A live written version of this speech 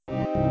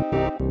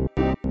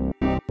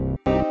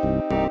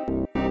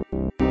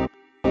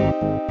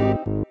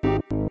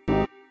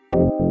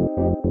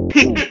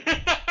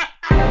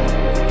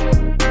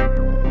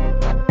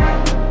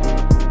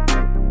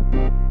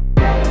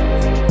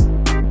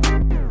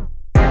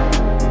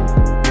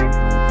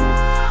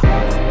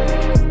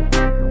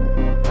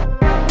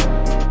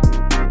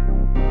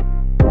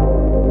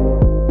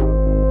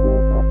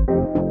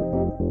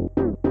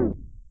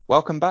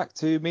Welcome back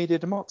to Media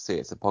Democracy.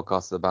 It's a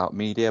podcast about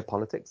media,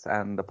 politics,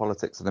 and the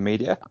politics of the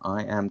media.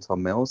 I am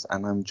Tom Mills,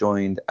 and I'm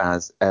joined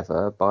as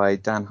ever by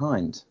Dan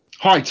Hind.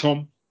 Hi,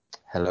 Tom.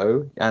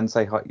 Hello, and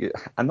say hi,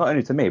 and not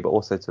only to me, but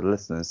also to the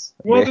listeners.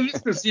 Well, the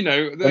listeners,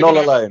 they're not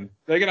alone.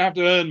 They're going to have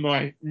to earn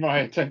my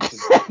attention.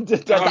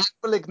 Dan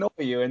will ignore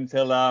you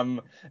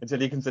until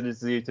he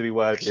considers you to be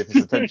worthy of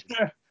his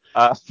attention.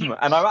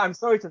 And I'm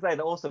sorry to say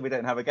that also we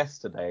don't have a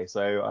guest today,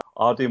 so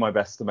I'll do my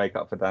best to make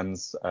up for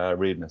Dan's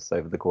rudeness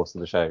over the course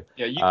of the show.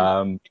 Yeah,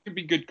 you can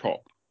be good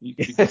cop.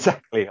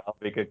 Exactly, I'll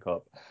be a good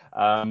cop.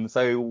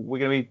 So we're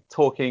going to be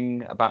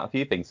talking about a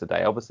few things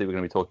today. Obviously, we're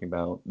going to be talking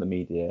about the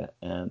media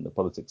and the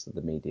politics of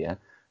the media,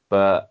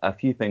 but a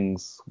few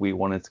things we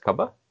wanted to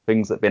cover,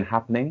 things that have been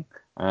happening,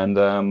 and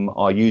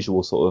our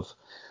usual sort of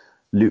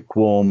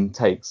lukewarm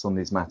takes on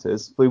these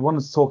matters. We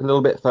wanted to talk a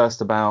little bit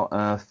first about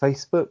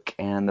Facebook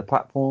and the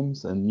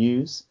platforms and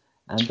news,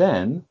 and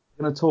then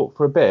we're going to talk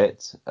for a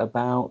bit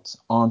about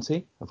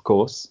Auntie, of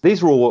course.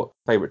 These are all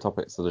favourite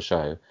topics of the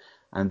show.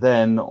 And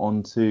then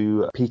on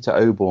to Peter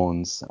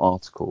Oborne's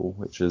article,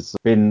 which has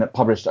been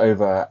published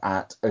over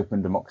at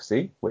Open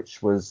Democracy,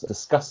 which was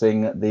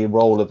discussing the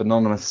role of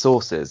anonymous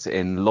sources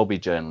in lobby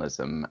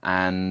journalism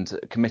and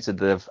committed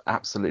the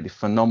absolutely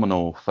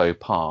phenomenal faux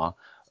pas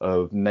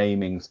of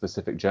naming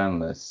specific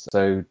journalists.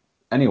 So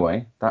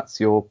anyway, that's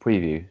your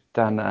preview.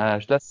 Dan,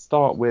 let's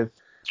start with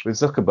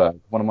Zuckerberg,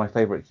 one of my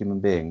favourite human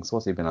beings.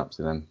 What's he been up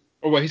to then?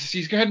 Oh, well,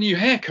 he's had a new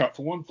haircut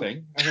for one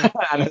thing. And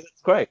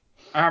that's great.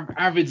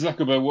 Avid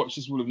Zuckerberg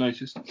watchers will have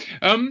noticed.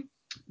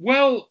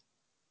 Well,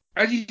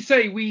 as you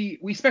say,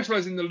 we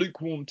specialise in the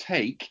lukewarm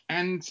take,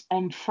 and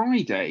on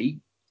Friday,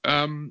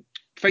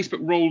 Facebook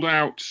rolled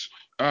out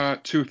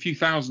to a few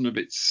thousand of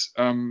its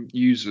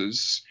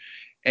users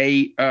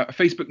a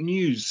Facebook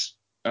News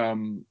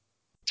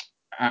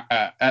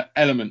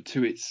element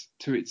to its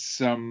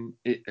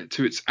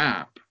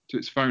app, to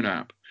its phone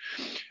app,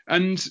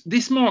 and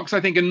this marks,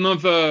 I think,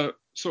 another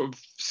sort of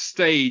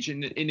stage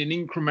in an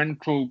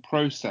incremental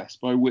process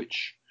by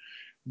which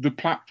the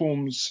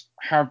platforms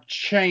have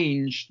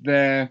changed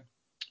their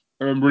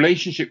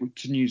relationship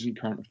to news and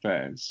current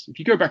affairs. If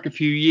you go back a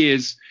few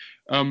years,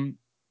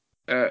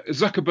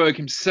 Zuckerberg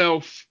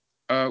himself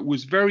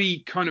was very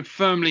kind of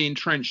firmly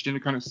entrenched in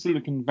a kind of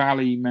Silicon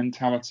Valley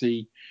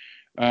mentality,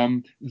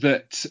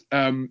 that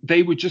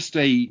they were just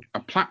a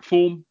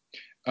platform.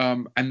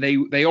 And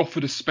they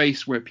offered a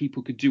space where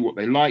people could do what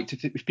they liked.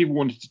 If people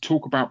wanted to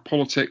talk about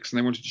politics and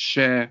they wanted to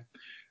share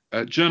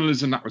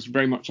journalism, that was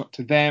very much up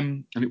to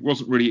them. And it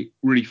wasn't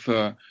really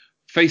for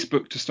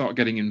Facebook to start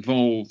getting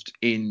involved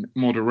in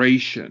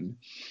moderation.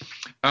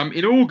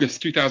 In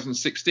August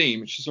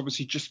 2016, which is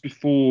obviously just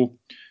before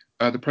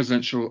the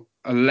presidential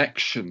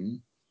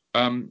election,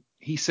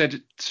 he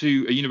said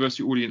to a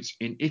university audience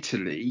in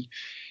Italy,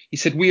 he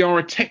said, "We are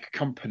a tech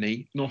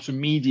company, not a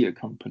media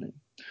company."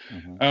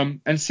 Mm-hmm.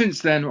 And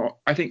since then,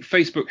 I think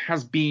Facebook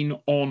has been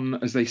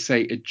on, as they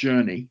say, a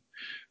journey,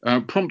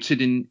 prompted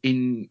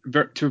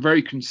to a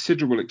very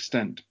considerable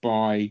extent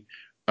by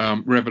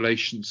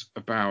revelations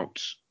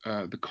about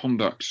the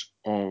conduct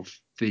of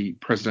the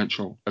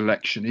presidential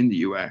election in the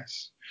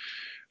US,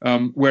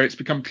 where it's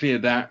become clear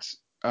that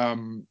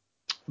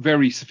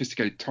very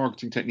sophisticated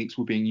targeting techniques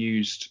were being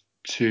used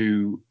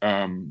to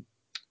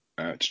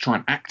try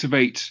and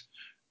activate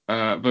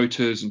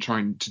voters and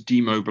trying to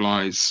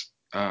demobilize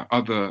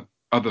other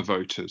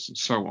voters and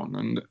so on.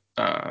 And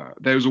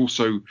there's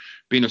also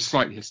been a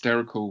slightly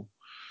hysterical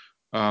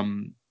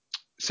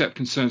set of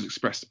concerns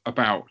expressed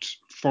about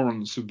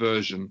foreign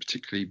subversion,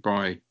 particularly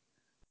by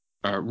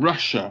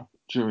Russia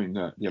during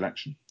the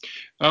election.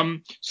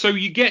 So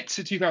you get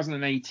to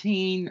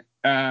 2018,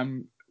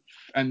 and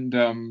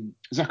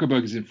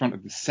Zuckerberg is in front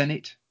of the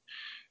Senate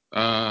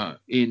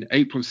in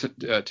April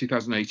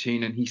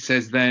 2018, and he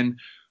says then,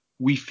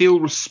 "We feel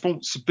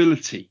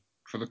responsibility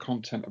for the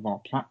content of our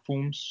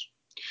platforms,"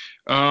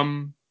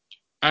 and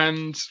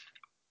then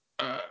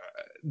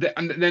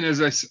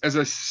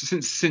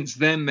since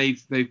then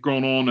they've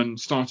gone on and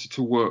started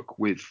to work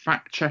with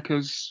fact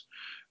checkers.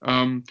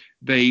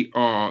 They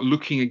are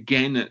looking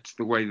again at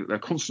the way that they're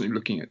constantly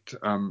looking at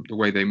the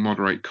way they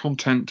moderate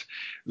content.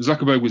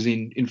 Zuckerberg was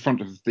in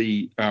front of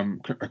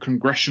a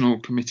congressional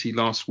committee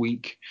last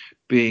week,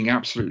 being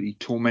absolutely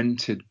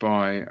tormented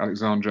by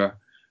Alexandra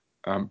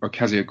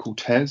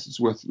Ocasio-Cortez. It's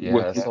worth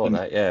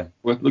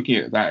looking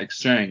at that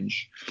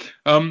exchange.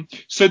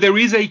 So there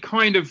is a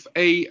kind of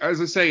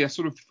as I say, a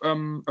sort of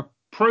a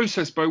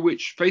process by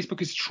which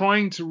Facebook is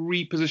trying to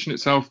reposition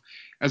itself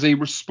as a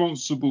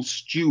responsible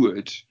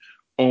steward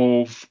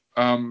of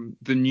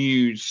the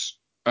news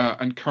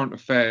and current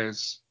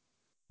affairs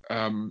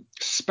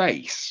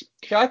space.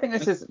 Yeah, I think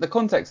this is the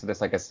context of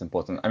this. I guess is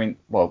important. I mean,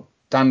 well,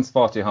 Dan's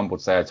far too humble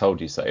to say I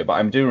told you so, but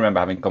I do remember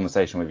having a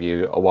conversation with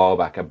you a while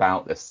back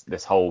about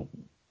this whole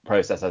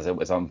process as it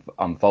was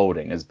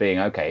unfolding, as being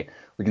okay.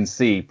 We can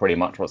see pretty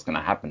much what's going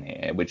to happen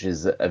here, which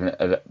is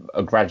a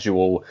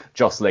gradual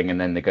jostling and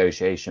then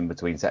negotiation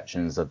between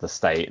sections of the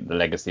state, the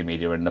legacy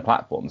media, and the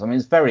platforms. I mean,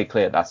 it's very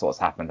clear that's what's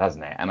happened,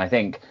 hasn't it? And I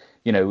think,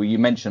 you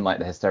mentioned like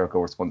the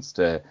hysterical response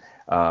to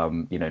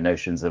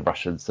notions of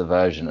Russian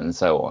subversion and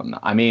so on.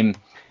 I mean,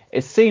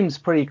 it seems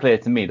pretty clear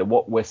to me that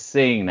what we're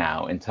seeing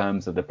now in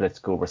terms of the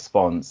political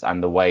response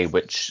and the way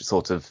which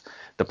sort of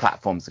the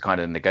platforms are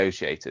kind of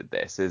negotiated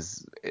this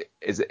is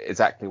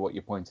exactly what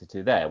you pointed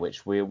to there,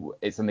 which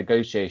it's a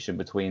negotiation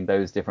between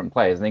those different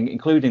players, and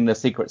including the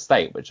secret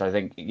state, which I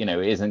think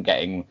isn't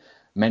getting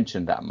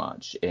mentioned that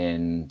much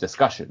in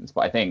discussions.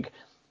 But I think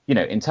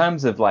in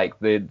terms of like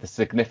the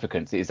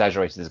significance, the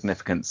exaggerated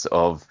significance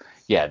of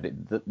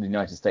the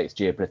United States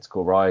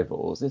geopolitical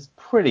rivals, it's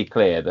pretty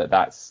clear that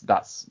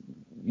that's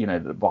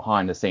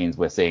behind the scenes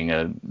we're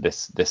seeing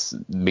this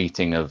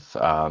meeting of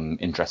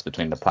interest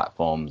between the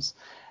platforms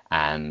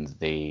and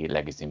the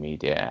legacy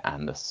media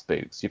and the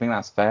spooks. Do you think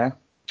that's fair?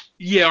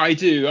 Yeah, I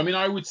do. I mean,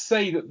 I would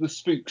say that the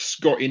spooks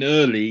got in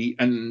early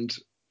and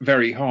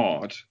very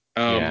hard.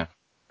 And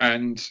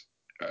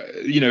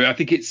I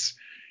think it's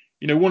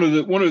one of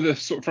the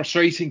sort of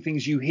frustrating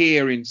things you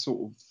hear in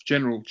sort of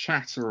general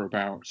chatter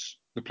about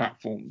the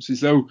platforms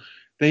is though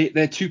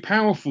they're too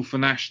powerful for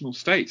national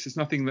states. There's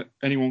nothing that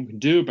anyone can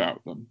do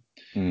about them.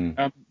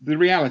 The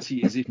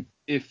reality is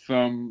if the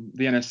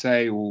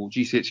NSA or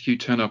GCHQ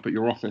turn up at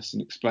your office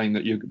and explain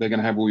that they're going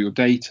to have all your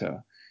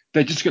data,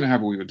 they're just going to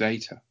have all your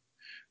data.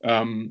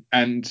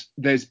 And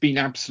there's been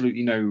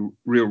absolutely no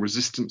real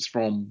resistance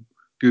from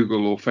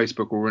Google or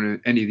Facebook or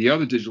any of the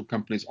other digital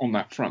companies on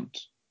that front.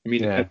 I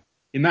mean,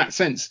 in that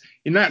sense,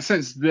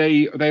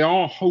 they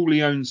are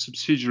wholly owned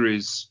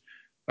subsidiaries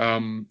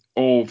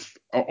of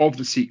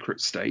the secret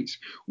state.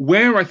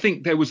 Where I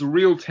think there was a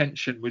real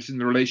tension was in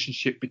the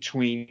relationship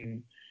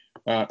between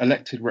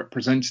elected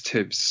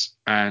representatives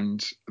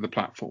and the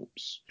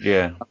platforms.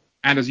 Yeah.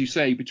 And as you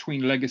say,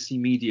 between legacy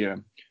media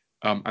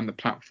and the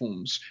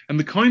platforms, and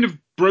the kind of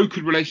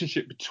brokered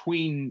relationship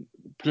between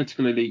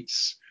political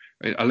elites,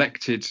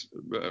 elected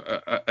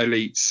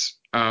elites,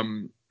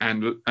 and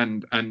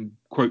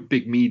quote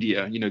big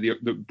media,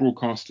 the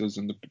broadcasters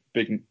and the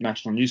big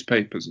national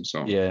newspapers and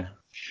so on. Yeah.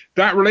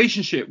 That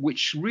relationship,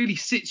 which really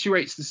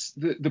situates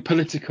the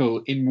political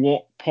in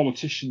what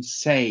politicians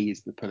say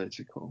is the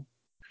political,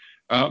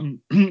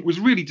 was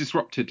really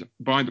disrupted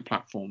by the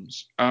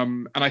platforms,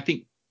 and I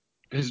think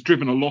has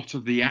driven a lot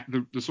of the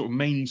sort of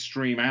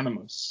mainstream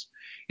animus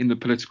in the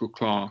political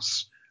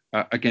class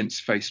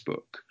against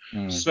Facebook.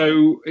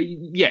 So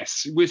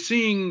yes, we're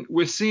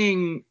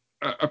seeing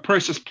a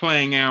process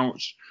playing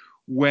out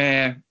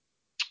where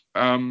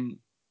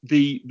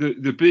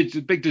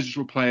the big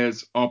digital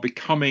players are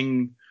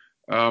becoming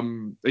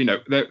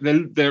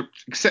they're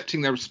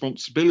accepting their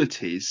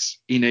responsibilities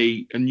in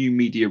a new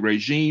media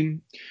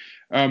regime.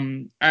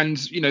 And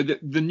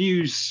the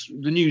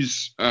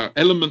news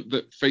element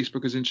that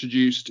Facebook has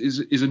introduced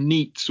is a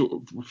neat sort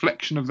of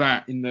reflection of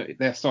that, in that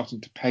they're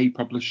starting to pay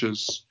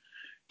publishers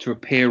to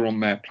appear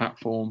on their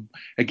platform.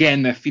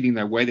 Again, they're feeling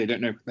their way. They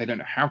don't know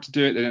how to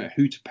do it. They don't know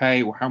who to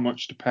pay or how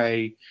much to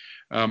pay.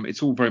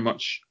 It's all very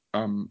much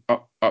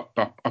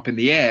up in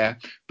the air.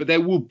 But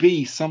there will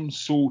be some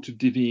sort of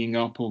divvying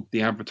up of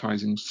the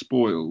advertising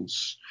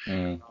spoils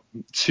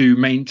to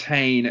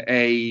maintain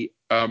an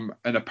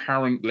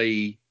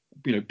apparently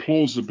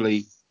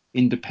plausibly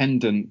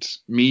independent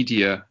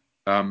media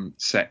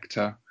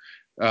sector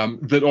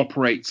that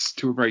operates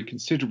to a very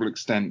considerable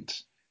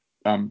extent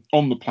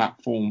on the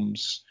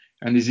platforms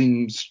and is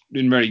in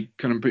very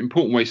kind of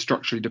important ways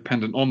structurally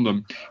dependent on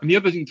them. And the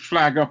other thing to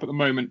flag up at the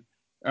moment,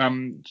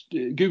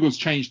 Google's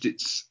changed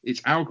its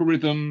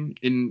algorithm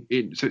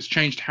so it's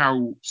changed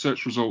how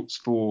search results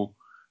for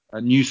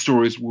news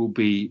stories will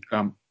be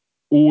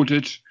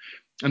ordered,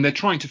 and they're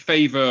trying to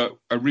favor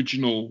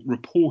original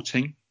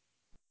reporting.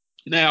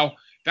 Now,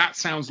 that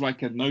sounds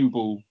like a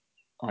noble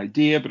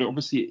idea, but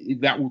obviously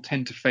that will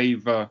tend to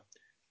favor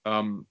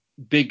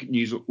big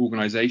news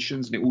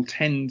organizations, and it will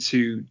tend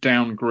to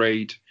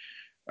downgrade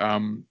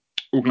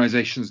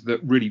organizations that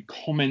really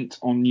comment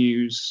on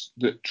news,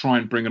 that try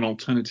and bring an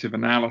alternative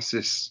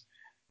analysis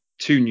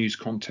to news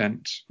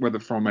content, whether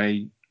from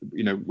a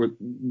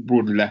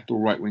broadly left or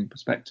right wing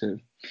perspective.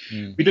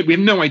 We have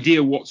no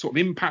idea what sort of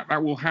impact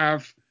that will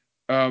have,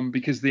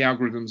 because the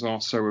algorithms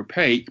are so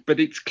opaque, but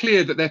it's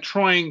clear that they're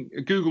trying.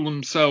 Google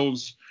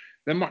themselves,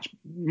 they're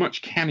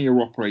much cannier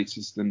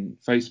operators than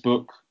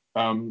Facebook.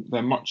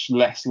 They're much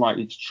less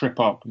likely to trip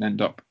up and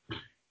end up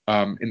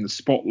in the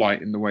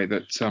spotlight in the way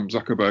that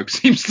Zuckerberg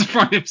seems to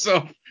find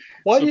himself.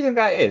 Why do you think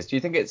that is? Do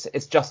you think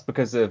it's just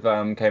because of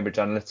Cambridge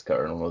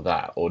Analytica and all of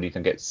that, or do you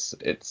think it's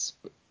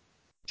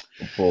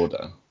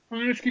broader? I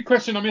mean, it's a good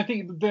question. I mean,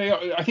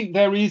 I think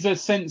there is a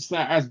sense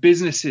that as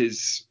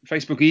businesses,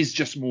 Facebook is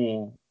just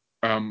more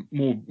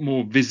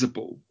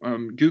visible.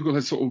 Google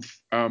has sort of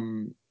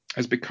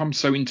has become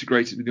so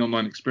integrated with the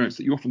online experience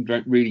that you often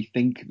don't really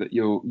think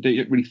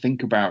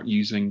about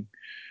using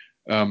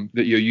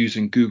that you're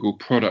using Google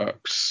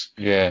products.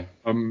 Yeah.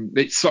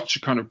 It's such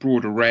a kind of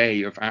broad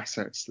array of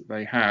assets that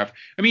they have.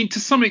 I mean, to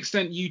some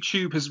extent,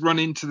 YouTube has run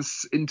into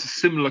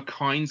similar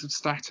kinds of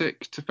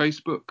static to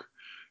Facebook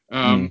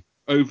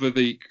over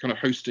the kind of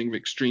hosting of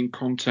extreme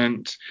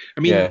content.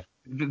 I mean,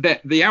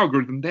 the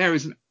algorithm there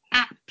is an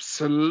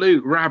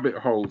absolute rabbit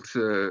hole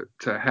to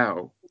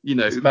hell.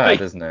 It's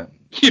bad, isn't it?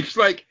 It's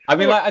like, I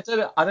mean, like,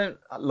 I don't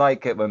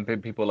like it when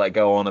people like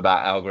go on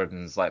about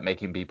algorithms like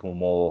making people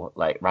more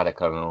like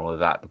radical and all of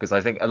that, because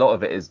I think a lot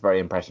of it is very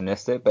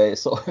impressionistic, but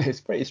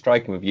it's pretty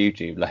striking with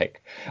YouTube.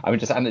 Like, I mean,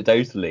 just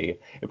anecdotally,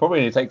 it probably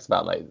only takes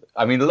about a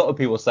lot of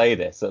people say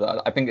this,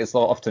 so I think it's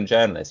often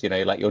journalists,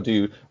 like you'll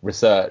do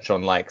research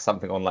on like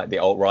something on like the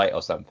alt-right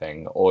or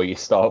something, or you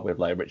start with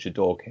like Richard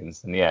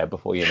Dawkins, and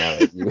before you know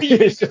it,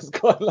 it's just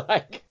got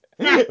like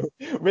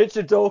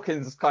Richard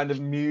Dawkins' kind of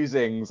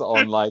musings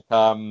on like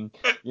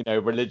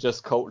religious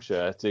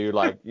culture to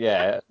like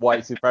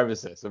white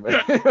supremacists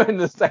in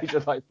the stage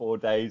of like 4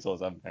 days or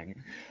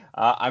something.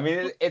 I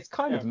mean it's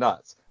kind of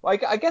nuts.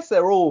 Like I guess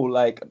they're all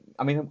like,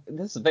 I mean,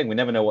 this is the thing, we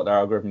never know what their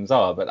algorithms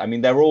are, but I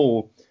mean they're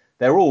all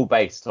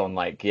based on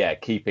like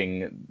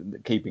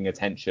keeping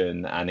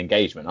attention and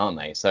engagement, aren't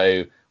they?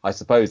 So I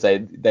suppose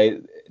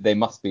they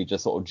must be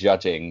just sort of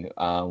judging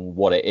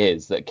what it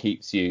is that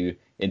keeps you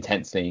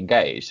intensely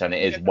engaged, and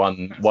it is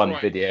one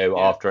video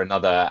after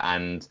another,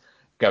 and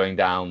going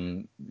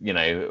down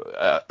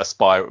a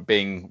spiral,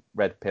 being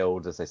red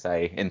pilled, as they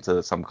say,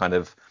 into some kind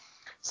of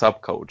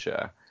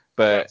subculture.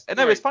 But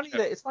it's funny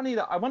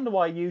that I wonder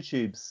why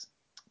YouTube's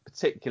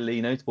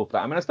particularly notable for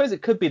that. I mean, I suppose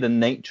it could be the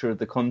nature of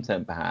the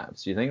content,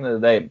 perhaps. Do you think that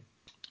they,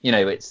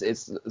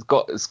 it's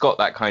got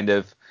that kind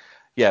of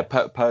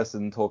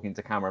person talking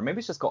to camera? Maybe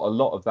it's just got a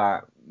lot of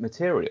that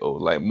material,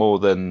 like more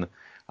than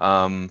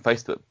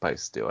Facebook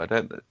posts do.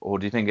 Or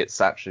do you think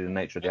it's actually the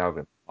nature of the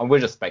algorithm? And we're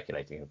just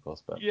speculating, of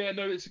course. But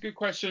it's a good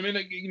question. I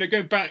mean,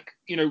 going back,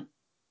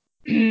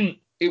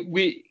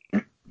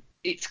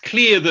 it's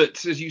clear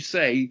that, as you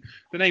say,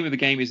 the name of the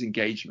game is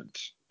engagement,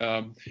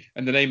 and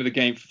the name of the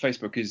game for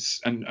Facebook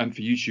is, and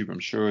for YouTube, I'm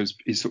sure,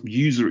 is sort of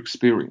user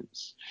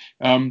experience.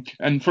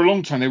 And for a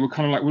long time, they were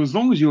kind of like, well, as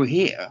long as you're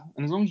here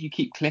and as long as you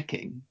keep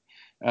clicking,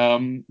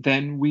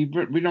 then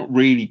we're not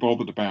really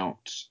bothered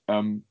about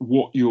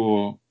what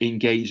you're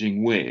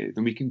engaging with,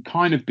 and we can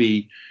kind of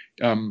be,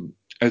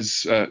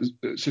 as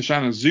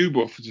Shoshana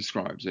Zuboff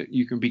describes it,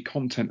 you can be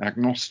content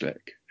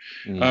agnostic.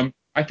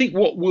 I think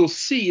what we'll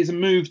see is a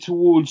move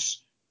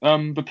towards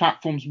the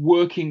platforms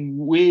working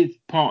with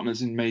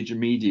partners in major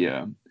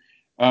media,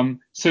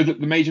 so that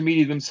the major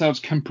media themselves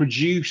can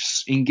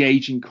produce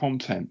engaging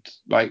content,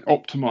 like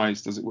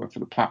optimized, as it were, for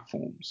the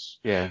platforms.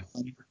 Yeah.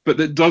 But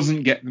that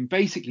doesn't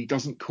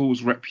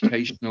cause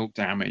reputational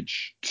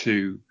damage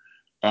to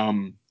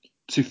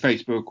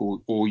Facebook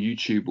or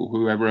YouTube or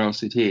whoever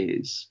else it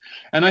is.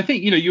 And I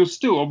think, you'll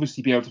still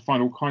obviously be able to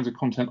find all kinds of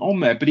content on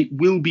there, but it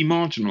will be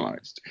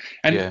marginalized.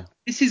 And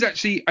this is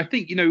actually, I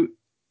think,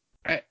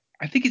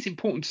 I think it's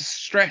important to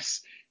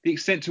stress the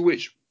extent to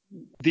which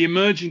the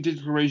emerging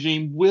digital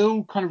regime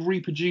will kind of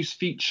reproduce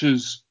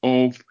features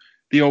of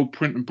the old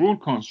print and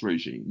broadcast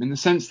regime, in the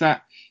sense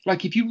that,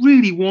 like, if you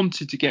really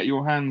wanted to get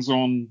your hands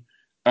on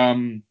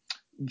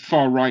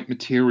far right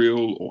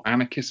material or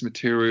anarchist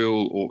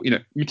material, or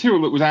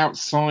material that was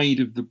outside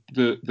of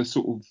the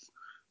sort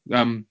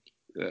of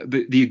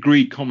the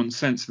agreed common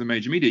sense of the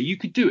major media, you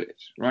could do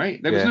it,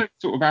 right? There was no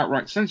sort of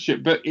outright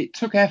censorship, but it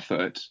took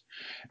effort,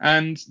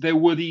 and there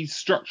were these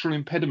structural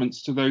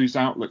impediments to those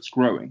outlets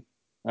growing.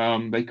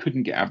 They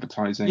couldn't get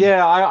advertising.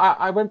 Yeah,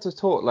 I went to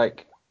talk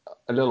like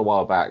a little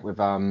while back with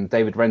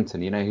David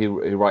Renton,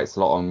 who writes a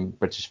lot on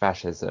British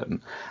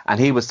fascism, and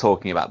he was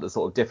talking about the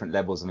sort of different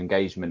levels of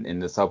engagement in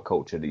the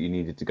subculture that you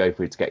needed to go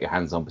through to get your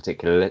hands on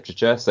particular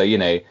literature. So,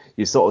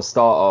 you sort of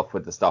start off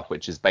with the stuff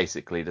which is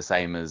basically the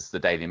same as the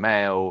Daily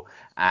Mail,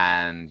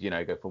 and,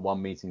 go from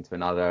one meeting to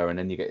another, and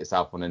then you get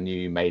yourself on a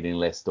new mailing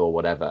list or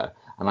whatever.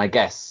 And I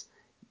guess,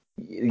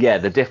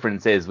 the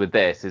difference is with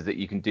this is that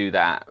you can do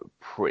that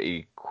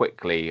pretty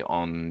quickly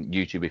on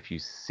YouTube if you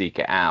seek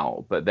it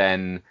out, but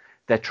then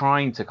they're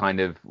trying to kind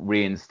of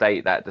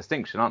reinstate that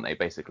distinction, aren't they,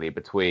 basically,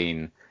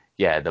 between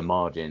the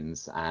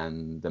margins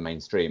and the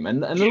mainstream.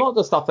 And a lot of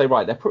the stuff they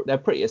write, they're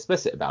pretty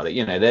explicit about it.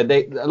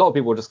 A lot of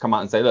people just come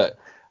out and say, look,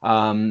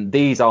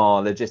 these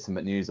are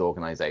legitimate news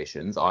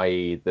organizations,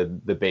 i.e. the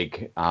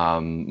big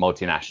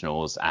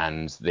multinationals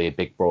and the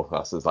big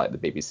broadcasters like the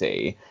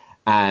BBC.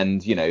 And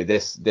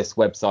this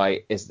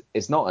website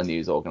is not a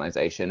news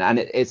organization, and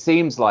it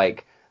seems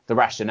like the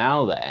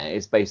rationale there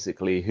is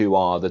basically who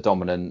are the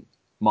dominant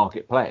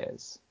market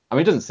players. I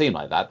mean, it doesn't seem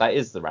like that. That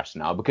is the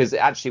rationale, because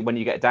actually, when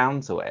you get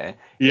down to it,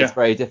 it's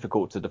very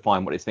difficult to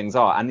define what these things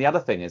are. And the other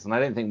thing is, and I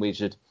don't think we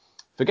should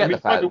forget the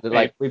fact that,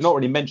 like, we've not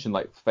really mentioned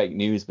like fake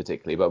news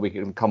particularly, but we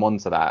can come on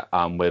to that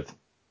with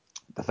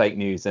the fake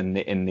news in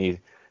the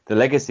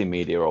legacy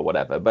media or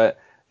whatever. But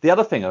the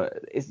other thing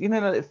is,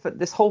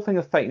 this whole thing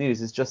of fake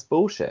news is just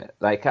bullshit.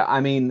 Like, I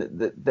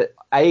mean,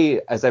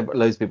 as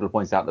loads of people have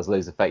pointed out, there's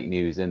loads of fake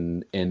news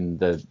in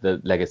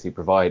the legacy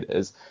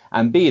providers,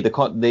 and B,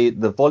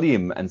 the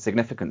volume and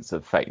significance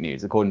of fake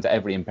news, according to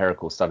every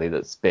empirical study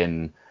that's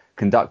been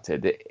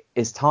conducted,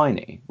 is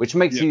tiny, which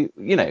makes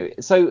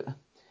so.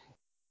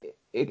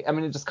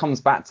 It just comes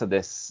back to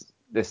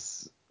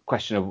this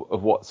question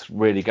of what's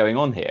really going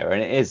on here,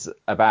 and it is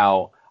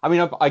about. I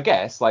mean, I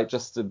guess, like,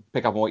 just to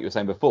pick up on what you were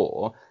saying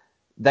before,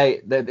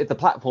 if the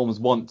platforms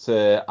want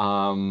to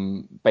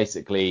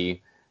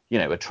basically,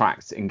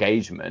 attract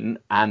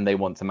engagement, and they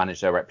want to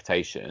manage their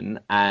reputation,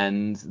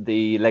 and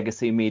the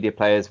legacy media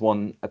players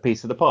want a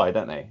piece of the pie,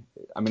 don't they?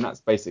 I mean, that's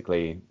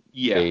basically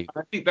I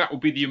think that will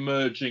be the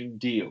emerging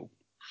deal.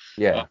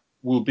 Yeah,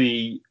 will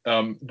be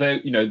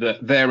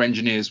their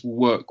engineers will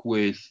work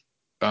with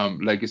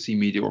legacy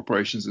media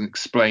operations and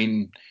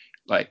explain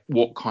like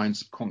what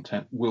kinds of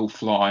content will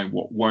fly,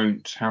 what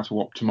won't, how to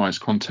optimize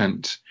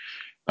content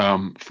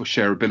for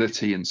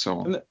shareability and so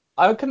on.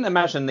 I couldn't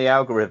imagine the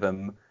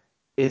algorithm,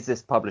 is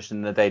this published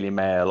in the Daily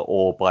Mail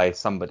or by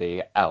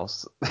somebody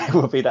else, it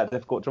would be that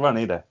difficult to run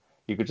either.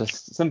 You could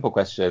just, simple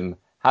question,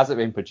 has it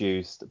been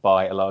produced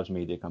by a large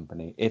media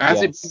company?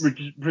 Has it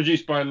been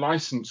produced by a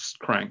licensed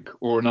crank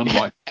or an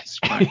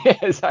unlicensed crank? Yeah,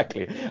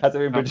 exactly. Has it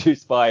been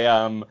produced by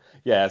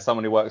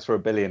someone who works for a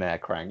billionaire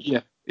crank?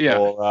 Yeah.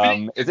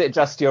 Or is it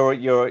just your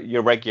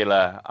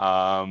regular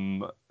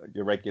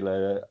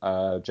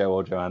Joe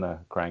or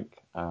Joanna crank?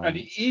 And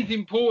it is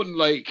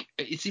important,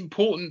 it's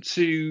important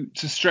to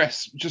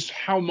stress just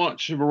how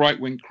much of a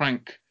right-wing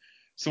crank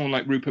someone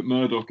like Rupert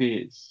Murdoch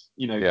is.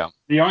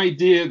 The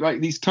idea,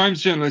 like these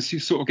Times journalists who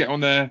sort of get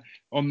on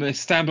their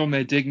stand on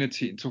their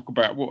dignity and talk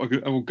about what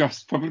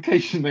august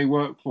publication they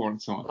work for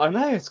and so on. I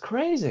know, it's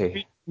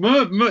crazy.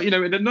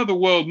 In another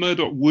world,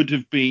 Murdoch would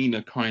have been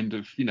a kind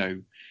of,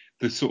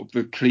 the sort of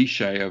the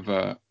cliche of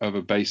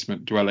a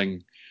basement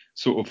dwelling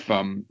sort of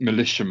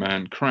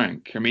militiaman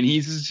crank. I mean,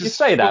 he's just... You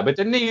say that, but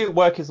didn't he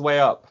work his way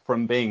up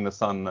from being the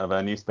son of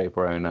a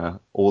newspaper owner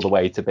all the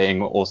way to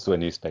being also a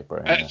newspaper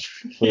owner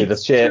through the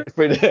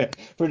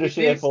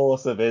sheer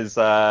force of his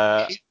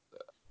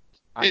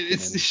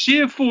it's the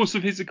sheer force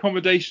of his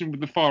accommodation with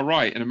the far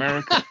right in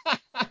America.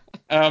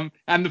 And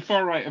the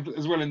far right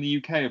as well in the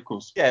UK, of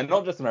course. Yeah,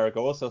 not just America,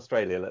 also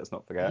Australia, let's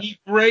not forget. He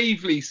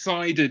bravely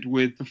sided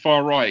with the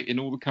far right in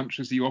all the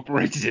countries he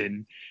operated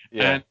in.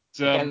 Yeah, and,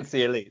 against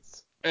the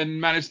elites.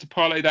 And managed to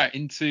parlay that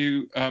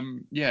into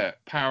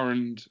power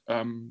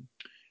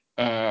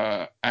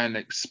and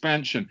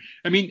expansion.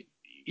 I mean,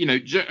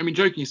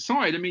 joking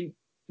aside,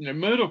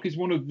 Murdoch is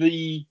one of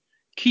the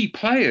key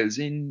players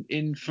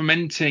in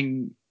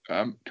fomenting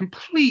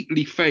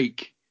completely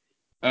fake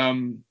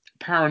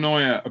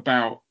paranoia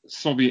about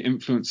Soviet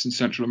influence in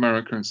Central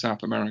America and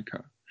South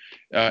America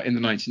in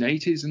the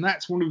 1980s, and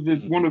that's one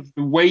of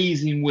the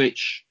ways in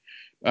which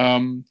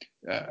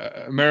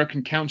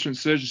American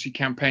counterinsurgency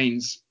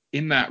campaigns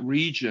in that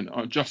region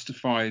are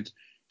justified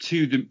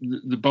to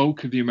the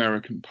bulk of the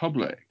American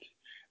public.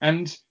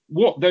 And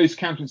what those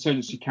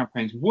counterinsurgency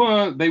campaigns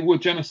were, they were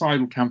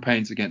genocidal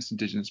campaigns against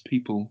indigenous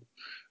people.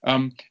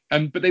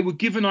 But they were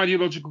given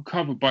ideological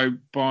cover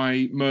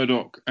by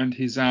Murdoch and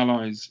his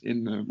allies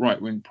in the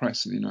right-wing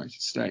press in the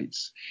United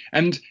States.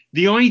 And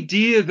the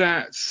idea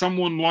that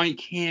someone like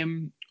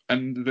him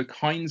and the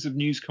kinds of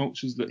news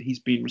cultures that he's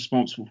been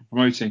responsible for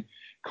promoting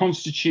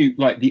constitute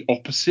like the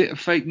opposite of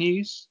fake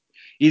news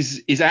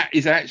is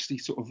actually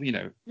sort of,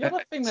 The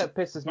other thing that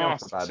pisses me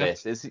off about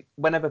this is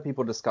whenever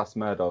people discuss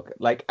Murdoch,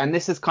 and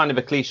this is kind of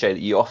a cliche that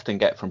you often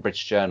get from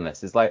British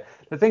journalists, is like,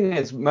 the thing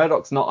is,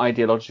 Murdoch's not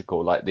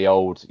ideological like the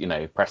old,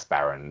 press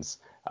barons.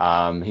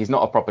 He's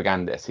not a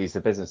propagandist, he's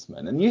a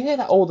businessman. And you hear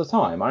that all the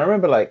time. I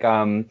remember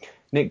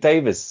Nick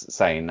Davis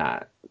saying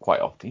that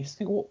quite often. You just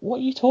think, what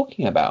are you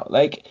talking about?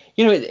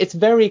 It's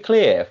very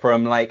clear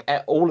from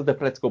all of the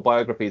political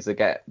biographies that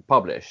get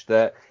published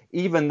that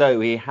even though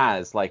he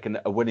has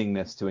a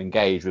willingness to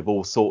engage with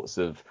all sorts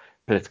of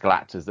political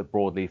actors that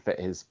broadly fit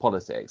his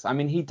politics, I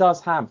mean, he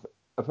does have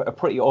a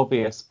pretty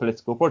obvious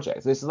political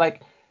project. It's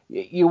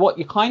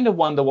you kind of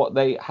wonder what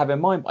they have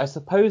in mind. But I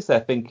suppose they're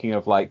thinking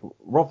of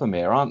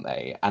Rothermere, aren't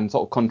they? And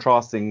sort of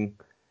contrasting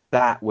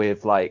that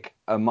with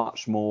a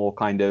much more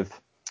kind of,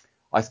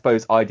 I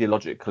suppose,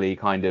 ideologically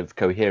kind of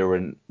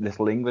coherent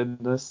Little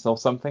Englandness or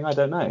something. I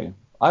don't know.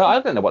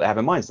 I don't know what they have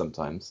in mind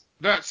sometimes.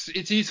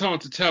 It is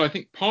hard to tell. I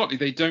think partly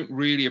they don't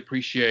really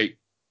appreciate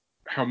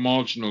how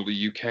marginal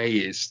the UK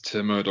is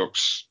to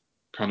Murdoch's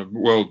kind of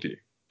worldview.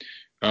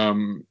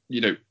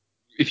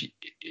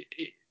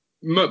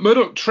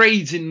 Murdoch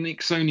trades in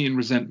Nixonian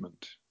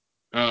resentment,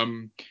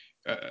 and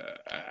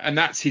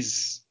that's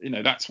his.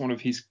 That's one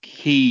of his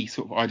key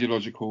sort of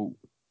ideological.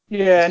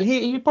 Yeah, and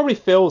he probably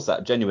feels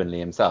that genuinely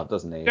himself,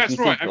 doesn't he? That's if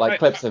you right. See,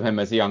 clips of him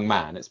as a young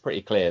man, it's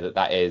pretty clear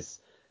that is,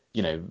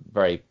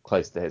 very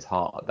close to his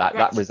heart.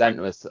 That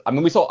resentment was. I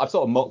mean, I've sort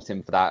of mocked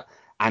him for that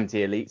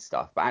anti-elite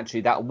stuff, but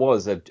actually that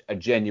was a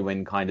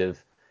genuine kind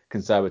of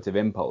conservative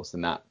impulse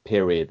in that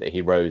period that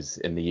he rose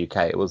in the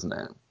UK, wasn't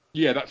it?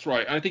 Yeah, that's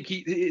right. I think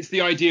it's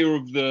the idea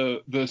of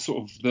the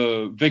sort of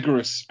the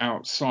vigorous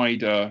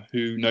outsider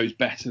who knows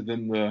better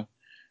than the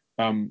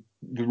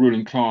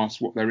ruling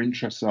class what their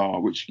interests are,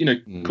 which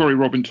Mm. Corey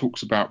Robin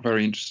talks about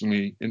very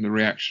interestingly in The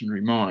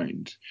Reactionary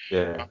Mind.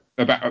 Yeah.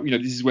 About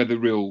this is where the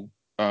real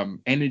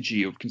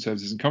energy of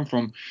conservatism come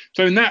from.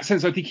 So in that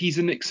sense, I think he's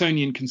a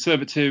Nixonian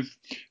conservative.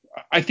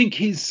 I think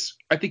his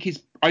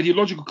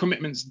ideological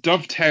commitments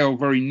dovetail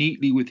very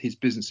neatly with his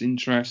business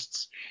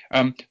interests.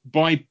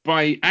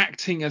 By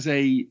acting as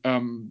as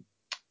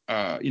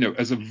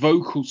a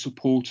vocal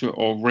supporter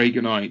of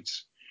Reaganite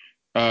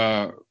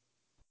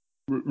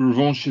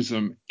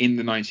revanchism in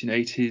the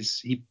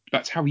 1980s,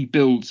 that's how he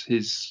builds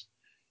his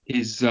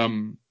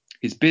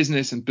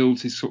business and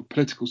builds his sort of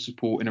political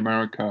support in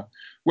America,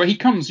 where he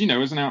comes,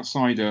 as an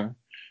outsider,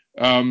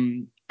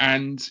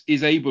 and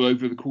is able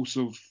over the course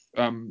of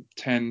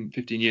 10,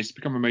 15 years to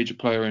become a major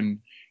player in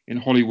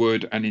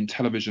Hollywood and in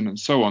television and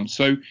so on.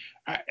 So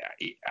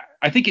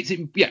I think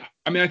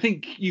I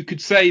think you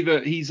could say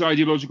that he's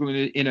ideological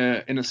in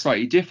a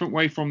slightly different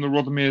way from the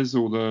Rothermeres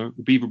or the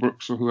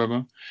Beaverbrooks or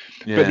whoever.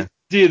 Yeah. But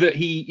the idea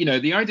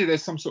that the idea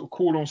there's some sort of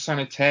cordon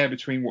sanitaire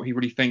between what he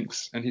really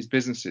thinks and his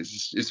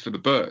businesses is for the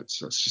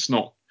birds.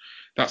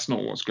 That's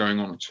not what's going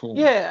on at all.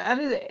 Yeah,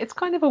 and it's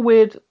kind of a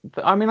weird.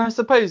 I mean, I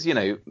suppose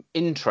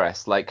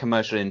interest, like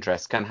commercial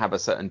interests, can have a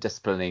certain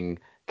disciplining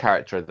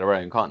character of their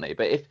own, can't they?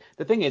 But if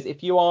the thing is,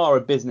 if you are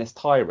a business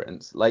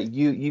tyrant, like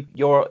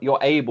you're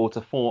able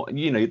to form,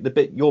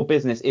 your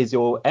business is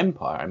your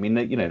empire. I mean,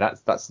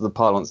 that's the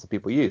parlance that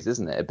people use,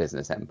 isn't it? A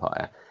business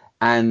empire,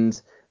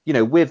 and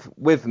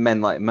with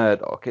men like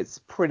Murdoch, it's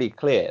pretty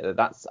clear that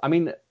that's. I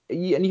mean.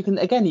 And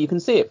you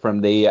can see it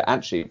from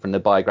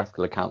the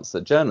biographical accounts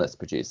that journalists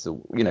produce,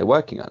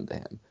 working under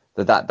him,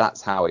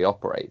 that's how he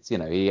operates.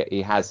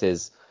 He has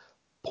his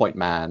point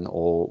man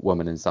or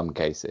woman in some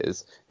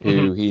cases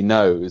who he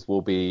knows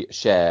will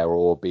share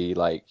or be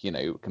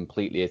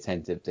completely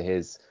attentive to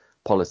his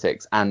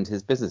politics and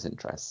his business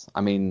interests.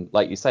 I mean,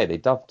 like you say, they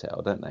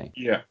dovetail, don't they?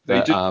 Yeah,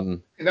 they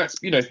do. That's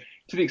to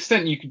the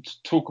extent you could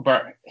talk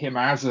about him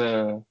as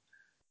a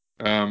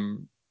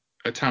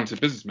talented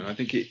businessman. I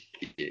think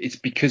it's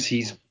because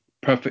he's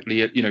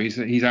perfectly,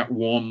 he's at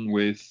one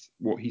with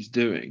what he's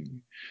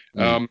doing.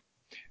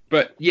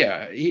 But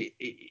yeah,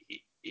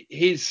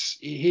 his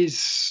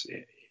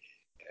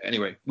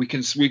anyway, we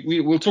can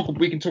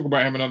talk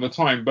about him another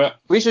time. But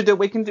we should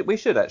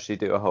actually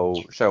do a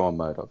whole show on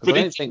Murdoch, because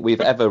I don't think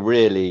we've ever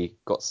really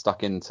got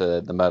stuck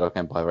into the Murdoch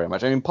empire very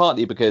much. I mean,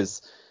 partly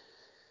because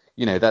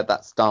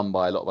that's done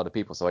by a lot of other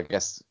people. So I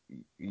guess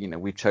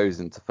we've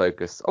chosen to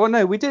focus. Oh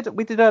no, we did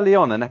early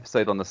on an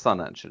episode on the Sun,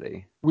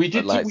 actually. We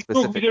did. We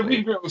did a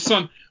really great on the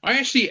Sun. I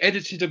actually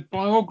edited a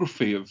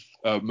biography of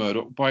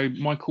Murdoch by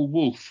Michael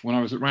Wolff when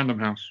I was at Random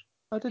House.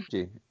 Oh, did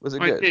you? Was it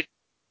good? I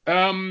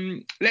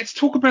did. Let's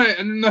talk about it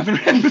in another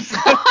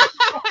episode.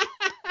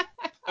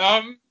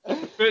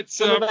 But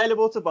still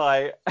available to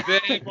buy.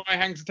 There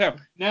hangs a tale.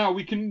 Now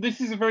we can.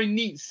 This is a very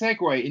neat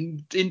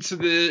segue into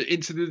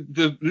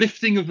the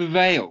lifting of the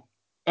veil.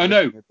 Oh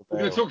no, we're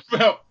going to talk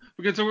about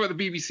the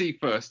BBC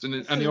first, and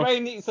it's a very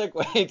neat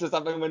segue to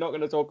something we're not going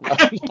to talk about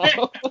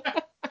now.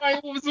 I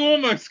was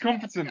almost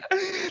competent.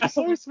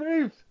 So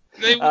smooth.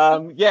 We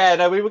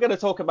were going to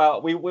talk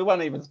about. We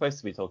weren't even supposed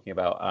to be talking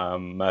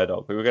about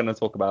Murdoch. We were going to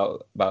talk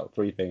about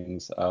three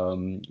things: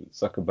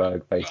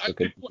 Zuckerberg,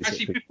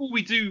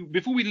 Facebook.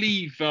 Before we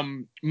leave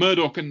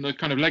Murdoch and the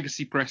kind of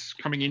legacy press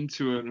coming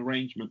into an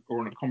arrangement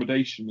or an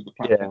accommodation with the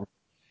platform,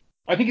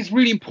 I think it's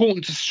really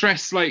important to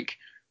stress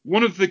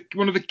one of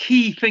the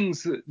key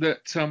things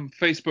that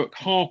Facebook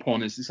harp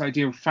on is this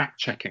idea of fact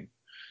checking.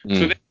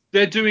 So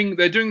they're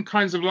doing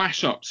kinds of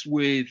lash ups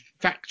with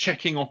fact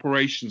checking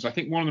operations. I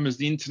think one of them is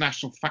the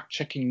International Fact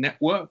Checking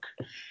Network.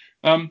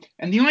 And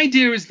the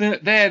idea is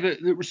that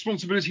the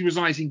responsibility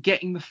resides in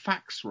getting the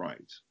facts right.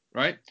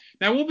 Right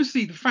now,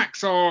 obviously, the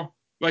facts are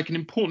like an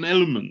important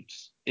element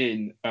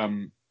in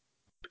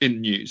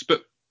news,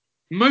 but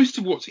most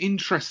of what's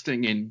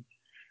interesting in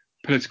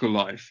political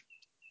life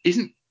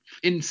isn't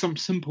in some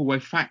simple way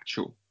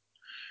factual,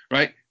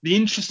 right? The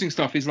interesting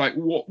stuff is like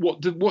what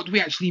do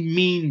we actually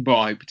mean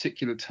by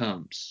particular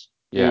terms?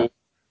 Yeah. Or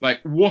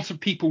like what do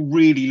people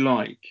really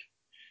like?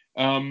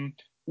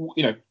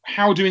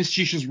 How do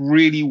institutions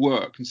really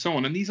work and so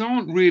on? And these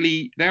aren't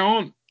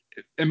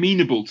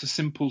amenable to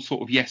simple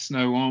sort of yes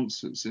no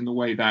answers in the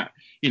way that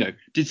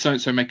did so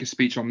and so make a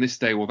speech on this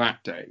day or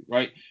that day,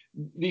 right?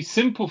 These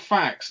simple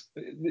facts,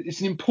 it's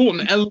an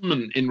important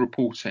element in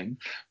reporting,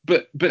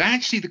 but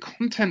actually the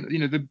content,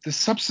 the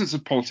substance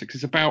of politics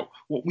is about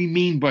what we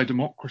mean by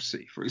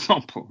democracy, for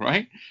example,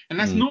 right? And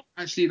that's not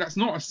a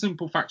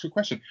simple factual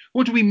question.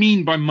 What do we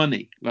mean by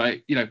money?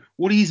 Like,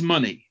 what is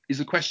money is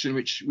a question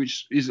which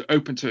is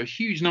open to a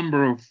huge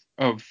number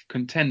of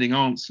contending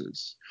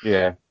answers.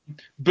 Yeah.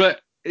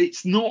 But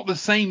it's not the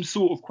same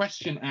sort of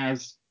question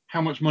as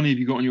how much money have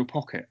you got in your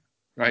pocket,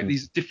 right?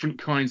 These are different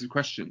kinds of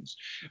questions.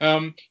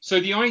 So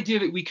the idea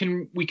that we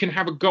can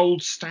have a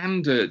gold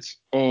standard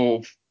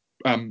of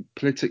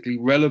politically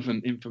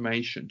relevant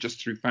information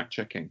just through fact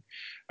checking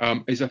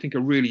is, I think, a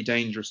really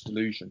dangerous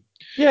delusion.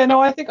 Yeah,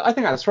 no, I think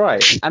that's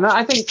right, and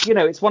I think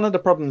it's one of the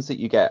problems that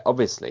you get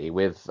obviously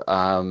with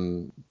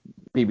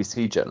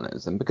BBC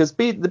journalism, because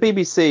the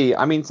BBC,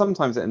 I mean,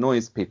 sometimes it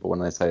annoys people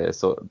when I say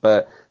this,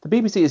 but the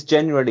BBC is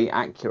generally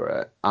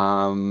accurate,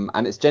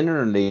 and it's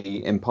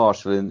generally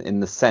impartial in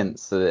the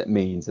sense that it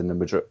means in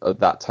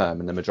that term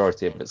in the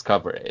majority of its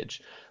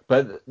coverage.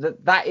 But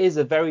that is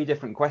a very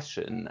different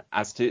question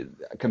as to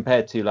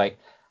compared to like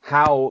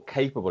how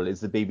capable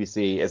is the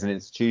BBC as an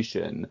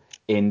institution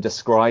in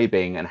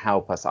describing and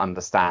help us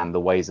understand the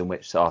ways in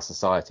which our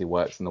society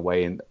works and the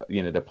way in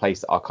the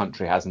place that our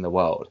country has in the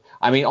world.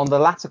 I mean, on the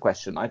latter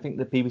question, I think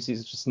the BBC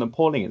is just an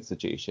appalling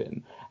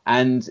institution,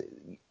 and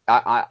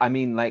I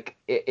mean, like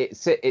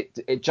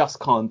it just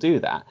can't do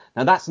that.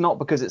 Now, that's not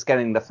because it's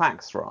getting the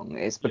facts wrong.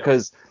 It's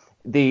because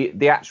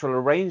the actual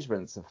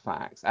arrangements of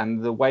facts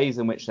and the ways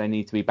in which they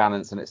need to be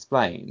balanced and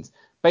explained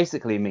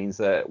basically means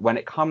that when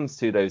it comes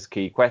to those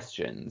key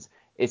questions,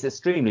 it's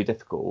extremely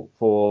difficult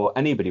for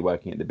anybody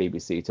working at the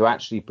BBC to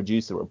actually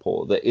produce a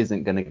report that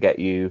isn't going to get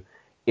you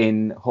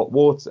in hot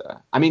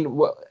water. I mean,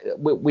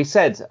 we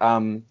said,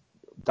 Dan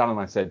and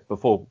I said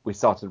before we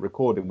started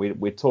recording,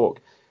 we'd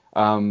talk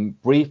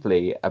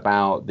briefly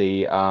about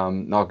the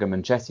Naga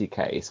Munchetty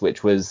case,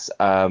 which was,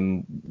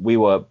 we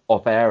were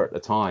off air at the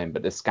time,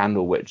 but the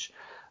scandal which,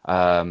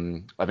 I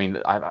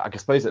mean, I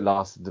suppose it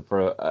lasted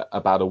for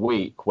about a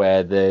week,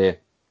 where the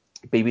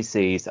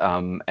BBC's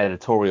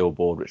editorial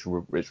board,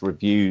 which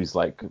reviews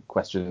like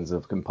questions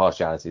of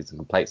impartialities and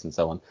complaints and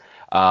so on,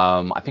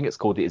 I think it's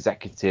called the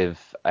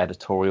Executive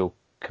Editorial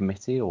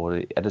Committee or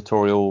the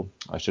Editorial.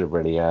 I should have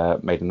really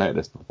made a note of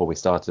this before we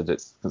started.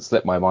 It's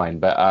slipped my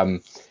mind, but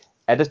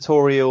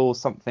Editorial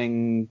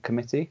something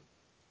committee.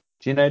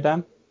 Do you know,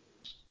 Dan?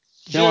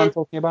 Do you know what I'm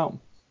talking about?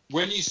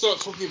 When you start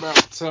talking about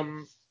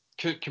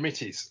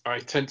committees, I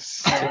tend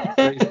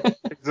to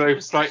go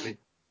slightly.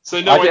 So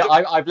no,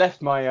 I've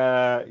left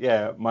my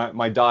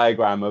my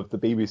diagram of the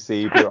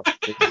BBC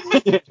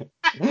bureaucracy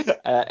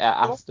at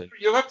Aston.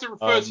 You'll have to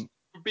refer to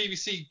the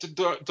BBC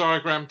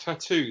diagram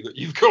tattoo that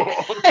you've got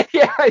on.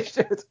 Yeah, I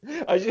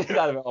should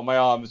have it on my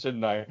arm,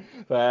 shouldn't I,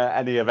 for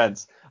any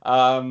events.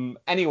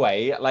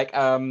 Anyway, like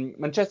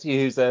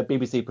Munchetty, who's a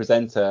BBC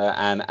presenter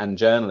and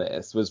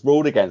journalist, was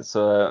ruled against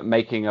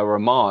making a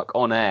remark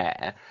on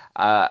air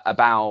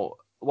about,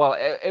 well,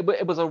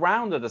 it was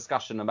around a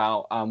discussion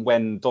about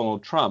when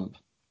Donald Trump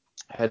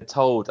had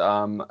told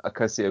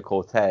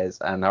Ocasio-Cortez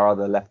and our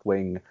other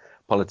left-wing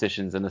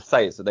politicians in the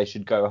States that they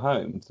should go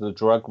home to the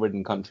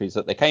drug-ridden countries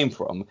that they came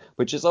from,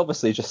 which is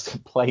obviously just a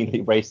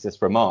plainly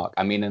racist remark.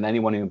 I mean, and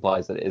anyone who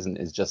implies that it isn't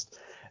is just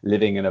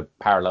living in a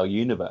parallel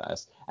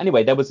universe.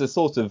 Anyway, there was a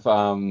sort of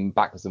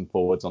backwards and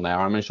forwards on there.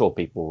 I'm sure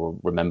people will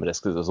remember this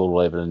because it was all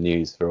over the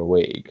news for a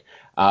week.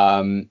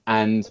 And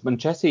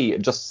Munchetty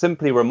just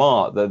simply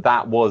remarked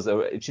that was,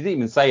 she didn't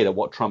even say that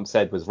what Trump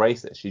said was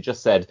racist. She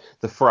just said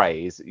the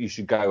phrase, "you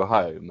should go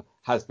home,"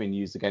 has been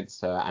used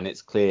against her and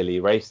it's clearly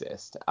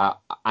racist.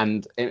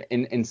 And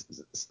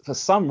for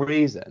some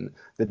reason,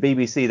 the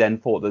BBC then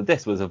thought that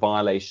this was a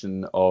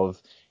violation of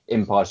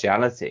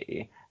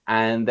impartiality.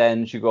 And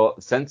then she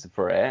got censored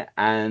for it.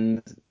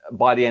 And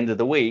by the end of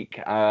the week,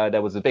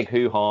 there was a big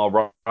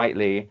hoo-ha,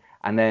 rightly.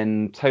 And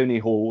then Tony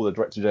Hall, the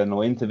Director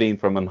General, intervened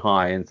from on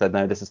high and said,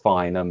 no, this is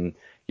fine.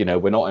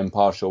 We're not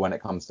impartial when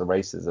it comes to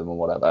racism or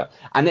whatever.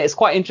 And it's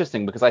quite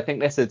interesting because I think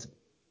this has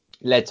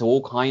led to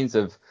all kinds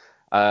of,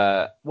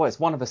 it's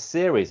one of a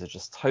series of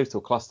just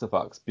total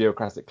clusterfucks,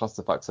 bureaucratic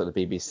clusterfucks at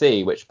the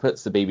BBC, which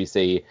puts the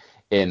BBC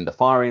in the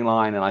firing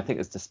line. And I think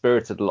it's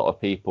dispirited a lot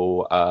of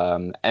people.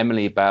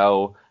 Emily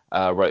Bell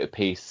wrote a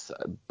piece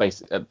for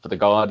The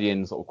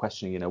Guardian, sort of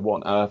questioning,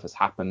 what on earth has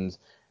happened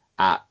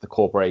at the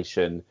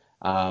corporation.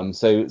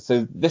 So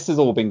this has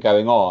all been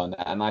going on,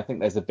 and I think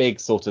there's a big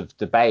sort of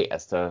debate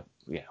as to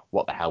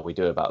what the hell we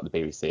do about the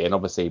BBC. And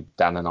obviously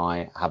Dan and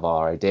I have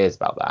our ideas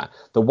about that.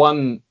 The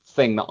one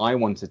thing that I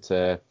wanted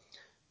to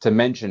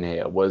mention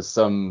here was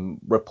some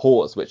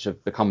reports which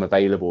have become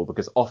available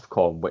because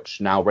Ofcom,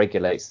 which now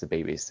regulates the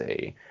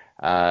BBC,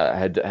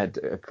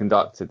 had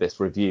conducted this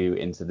review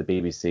into the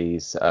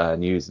BBC's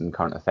news and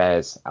current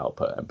affairs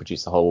output and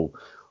produced a whole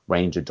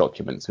range of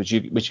documents which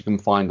you can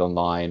find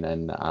online,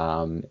 and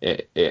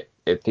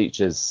it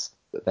features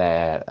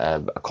their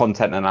a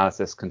content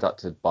analysis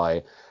conducted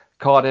by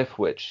Cardiff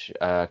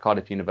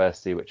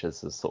University, which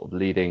is a sort of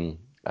leading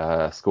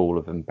school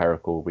of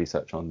empirical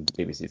research on the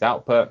BBC's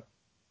output.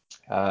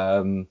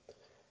 In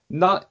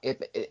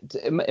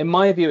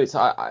my view,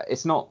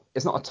 it's not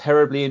a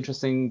terribly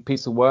interesting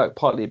piece of work,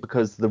 partly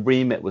because the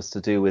remit was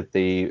to do with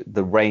the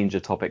range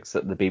of topics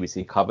that the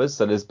BBC covers.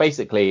 So there's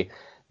basically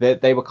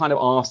they were kind of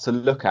asked to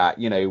look at,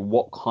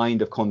 what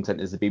kind of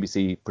content is the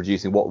BBC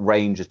producing, what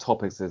range of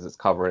topics is it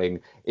covering,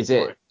 is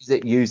it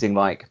using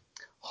like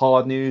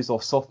hard news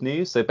or soft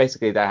news? So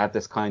basically they had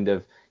this kind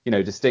of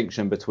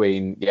distinction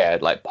between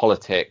like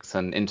politics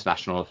and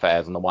international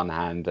affairs on the one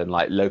hand and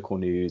like local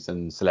news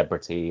and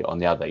celebrity on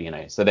the other.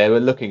 So they were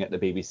looking at the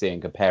BBC and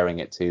comparing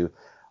it to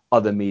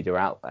other media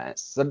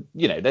outlets. So,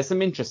 there's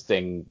some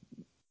interesting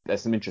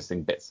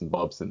bits and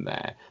bobs in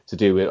there to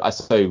do with.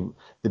 So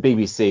the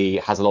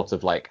BBC has a lot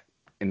of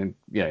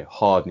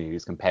hard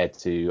news compared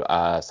to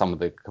some of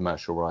the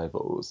commercial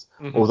rivals.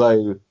 Mm-hmm.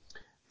 Although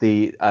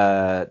the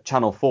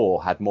Channel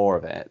 4 had more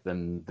of it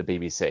than the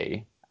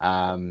BBC,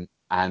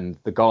 and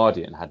the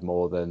Guardian had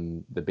more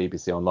than the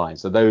BBC Online.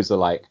 So those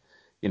are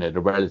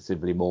the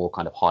relatively more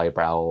kind of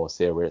highbrow or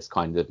serious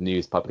kind of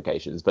news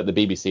publications. But the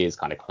BBC is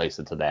kind of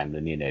closer to them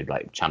than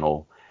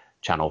Channel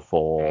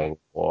 4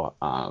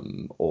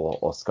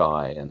 or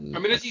Sky. And I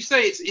mean, as you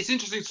say, it's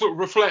interesting to sort of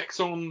reflect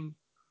on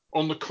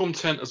the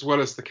content as well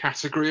as the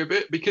category of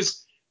it,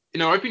 because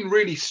I've been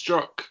really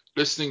struck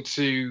listening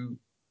to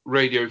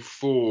Radio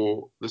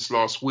 4 this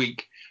last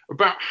week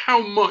about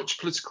how much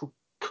political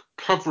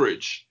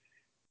coverage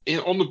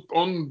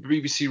on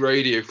BBC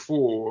Radio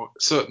 4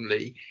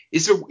 certainly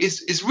is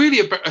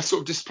really about a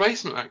sort of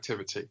displacement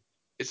activity.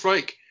 It's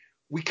like,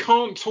 we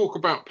can't talk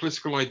about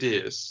political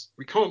ideas,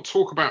 we can't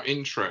talk about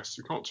interests,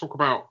 we can't talk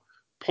about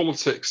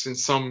politics in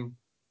some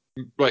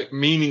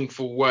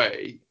meaningful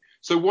way.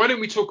 So why don't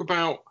we talk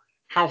about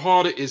how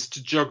hard it is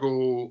to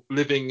juggle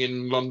living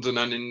in London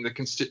and in the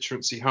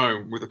constituency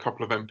home with a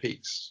couple of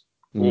MPs?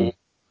 Or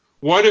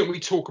why don't we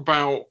talk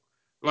about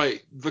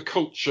the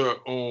culture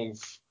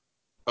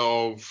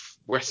of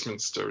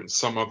Westminster in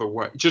some other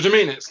way? Do you know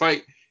what I mean?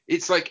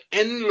 It's like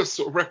endless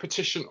sort of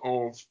repetition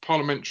of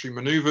parliamentary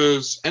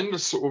manoeuvres,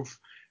 endless sort of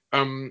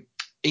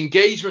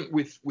engagement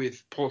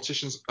with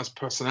politicians as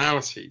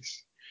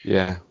personalities.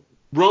 Yeah.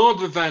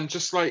 Rather than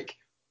just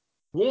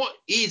what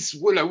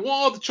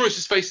are the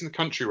choices facing the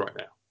country right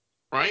now,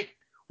 right?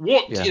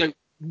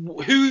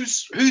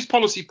 Whose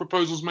policy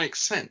proposals make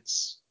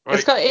sense? Right?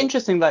 It's kind of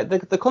interesting,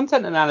 the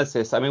content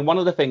analysis. I mean, one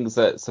of the things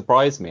that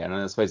surprised me, and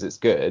I suppose it's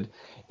good,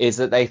 is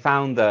that they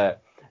found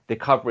that the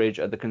coverage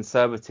of the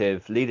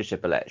Conservative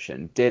leadership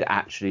election did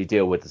actually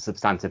deal with the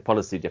substantive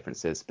policy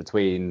differences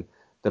between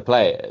the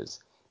players.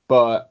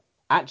 But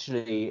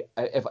actually,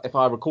 if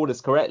I recall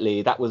this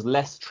correctly, that was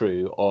less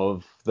true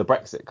of the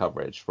Brexit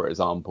coverage, for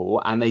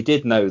example. And they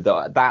did know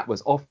that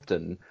was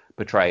often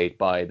portrayed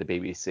by the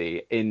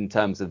BBC in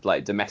terms of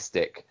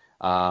domestic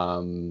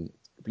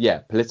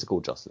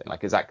political jostling,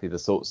 exactly the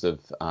sorts of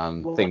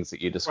things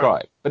that you describe.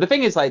 Right. But the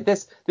thing is,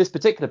 this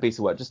particular piece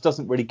of work just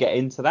doesn't really get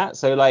into that.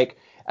 So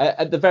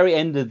at the very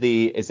end of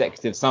the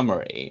executive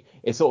summary,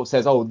 it sort of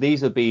says,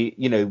 these would be,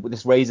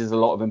 this raises a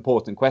lot of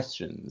important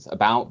questions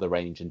about the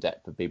range and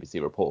depth of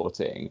BBC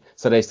reporting.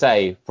 So they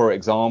say, for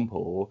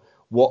example,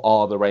 what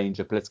are the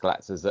range of political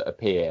actors that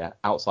appear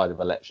outside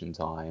of election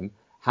time?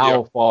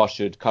 How far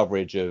should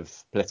coverage of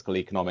political,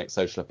 economic,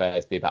 social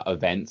affairs be about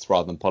events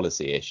rather than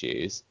policy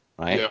issues?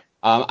 Right. Yeah.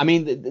 I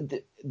mean,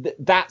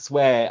 that's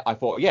where I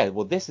thought,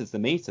 this is the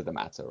meat of the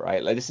matter,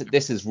 right?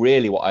 This is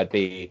really what I'd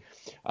be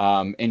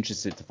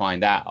interested to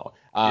find out.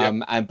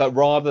 But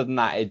rather than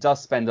that, it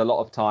does spend a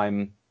lot of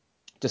time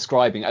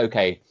describing,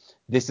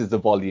 this is the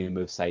volume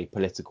of, say,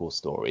 political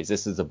stories.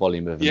 This is the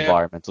volume of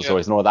environmental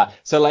stories and all of that.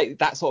 So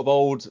that sort of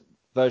old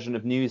version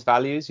of news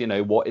values,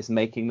 what is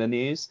making the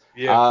news.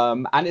 Yeah.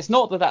 And it's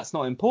not that that's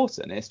not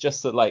important. It's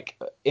just that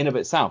in of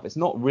itself, it's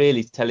not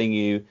really telling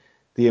you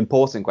the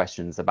important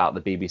questions about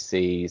the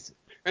BBC's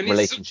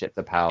relationship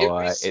to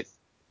power.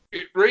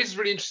 It raises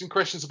really interesting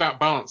questions about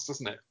balance,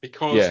 doesn't it?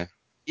 Because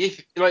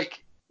if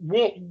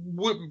what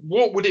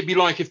would it be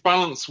like if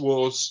balance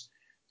was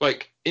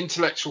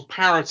intellectual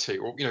parity,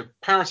 or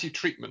parity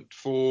treatment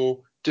for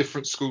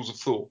different schools of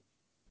thought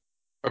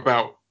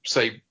about,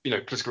 say,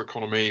 political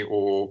economy,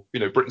 or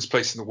Britain's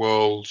place in the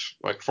world,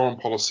 foreign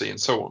policy and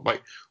so on.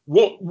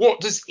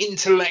 What does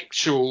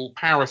intellectual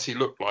parity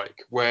look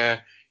like,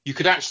 where you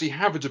could actually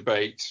have a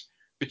debate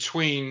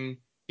between,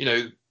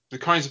 the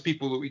kinds of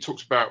people that we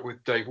talked about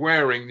with Dave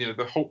Waring,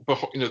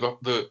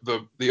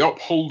 the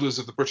upholders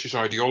of the British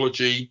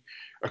ideology,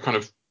 a kind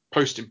of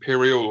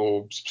post-imperial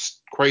or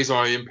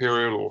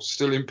quasi-imperial or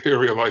still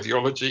imperial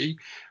ideology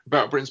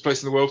about Britain's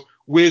place in the world,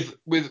 with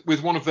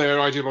one of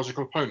their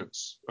ideological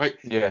opponents, right?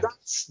 Yeah.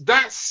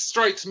 That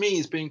strikes me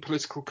as being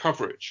political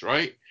coverage,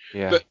 right?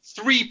 Yeah. But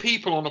three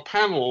people on a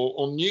panel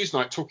on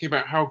Newsnight talking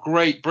about how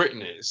great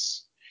Britain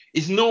is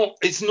not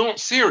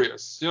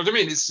serious. You know what I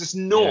mean? It's just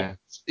not. Yeah.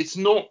 It's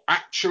not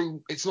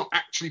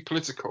actually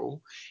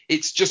political.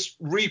 It's just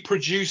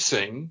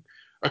reproducing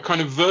a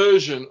kind of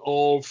version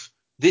of,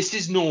 this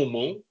is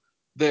normal.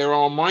 There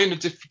are minor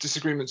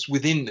disagreements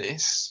within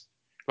this.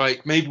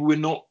 Maybe we're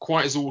not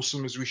quite as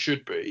awesome as we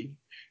should be.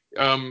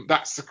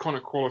 That's the kind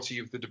of quality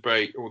of the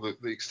debate, or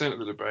the extent of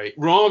the debate,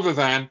 rather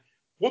than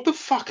what the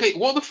fuck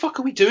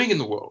are we doing in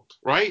the world,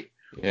 right?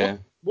 Yeah.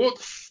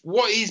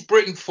 What is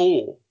Britain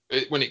for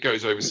when it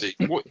goes overseas?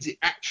 What is it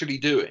actually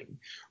doing?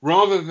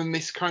 Rather than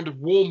this kind of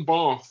warm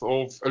bath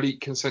of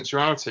elite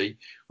consensuality,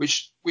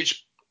 which,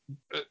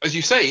 as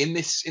you say, in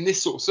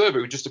this sort of survey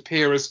would just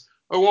appear as,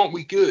 aren't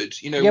we good?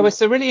 Yeah, well,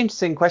 it's a really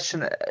interesting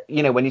question,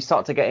 when you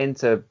start to get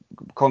into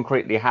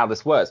concretely how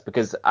this works,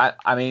 because I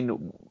think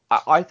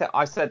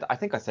I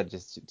said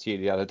just to you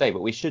the other day,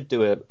 but we should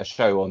do a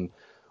show on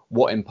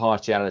what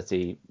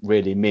impartiality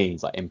really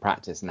means, like in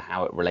practice, and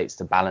how it relates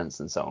to balance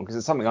and so on, because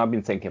it's something I've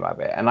been thinking about a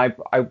bit. And I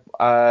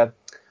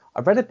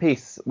read a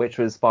piece which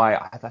was by,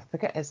 I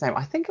forget his name.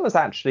 I think it was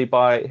actually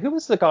by, who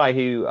was the guy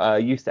who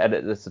used to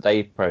edit the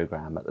Today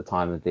program at the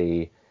time of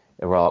the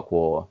Iraq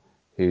War,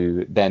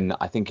 who then,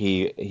 I think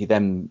he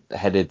then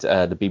headed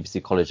the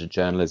BBC College of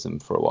Journalism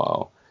for a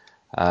while.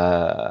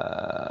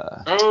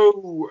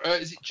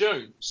 Is it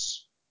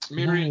Jones?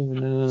 Miriam?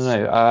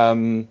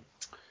 No.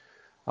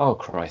 Oh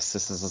Christ,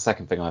 this is the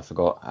second thing I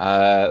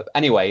forgot.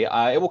 Anyway,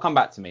 it will come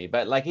back to me.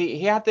 But like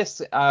he had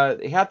this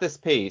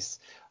piece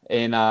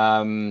in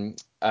on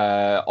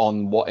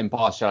what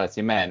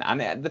impartiality meant,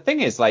 and the thing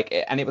is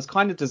and it was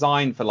kind of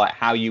designed for like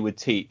how you would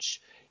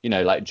teach,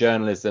 like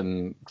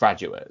journalism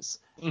graduates.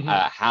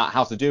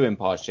 How to do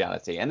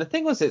impartiality. And the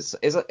thing was,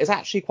 it's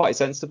actually quite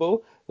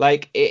sensible.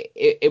 Like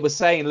it was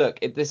saying, look,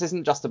 this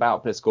isn't just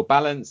about political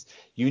balance.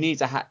 You need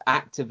to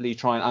actively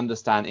try and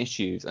understand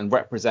issues and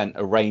represent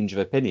a range of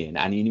opinion,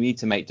 and you need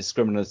to make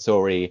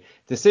discriminatory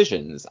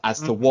decisions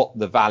as to what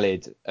the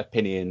valid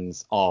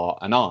opinions are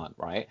and aren't,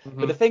 right?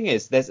 But the thing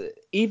is, there's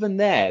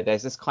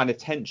this kind of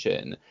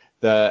tension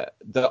that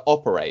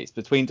operates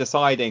between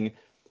deciding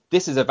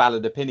this is a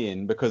valid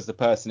opinion because the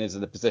person is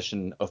in a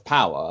position of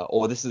power,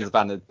 or this is a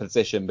valid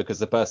position because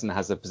the person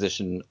has a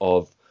position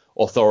of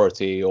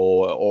authority,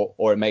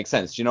 or it makes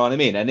sense. Do you know what I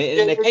mean? And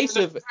in the case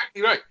of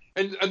exactly right,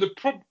 and the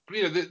problem,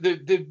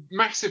 the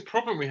massive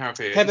problem we have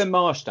here. Kevin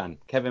Marsh. Okay.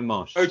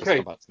 Just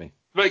come back to me.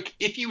 Like,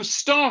 if you were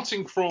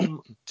starting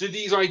from, are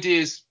these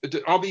ideas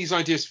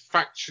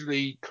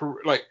factually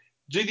correct? Like,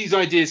 do these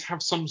ideas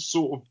have some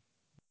sort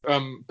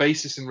of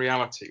basis in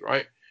reality?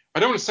 Right. I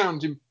don't want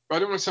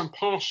to sound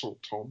partial,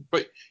 Tom,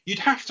 but you'd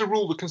have to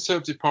rule the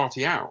Conservative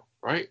Party out,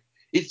 right?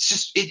 It's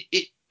just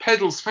it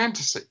peddles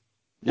fantasy.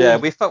 Yeah,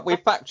 we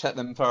fact checked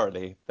them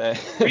thoroughly.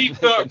 We've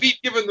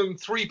given them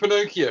 3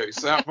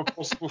 Pinocchios out of a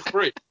possible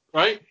 3,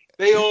 right?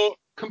 They are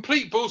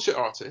complete bullshit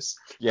artists.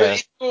 Yeah.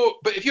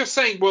 But if you're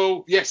saying,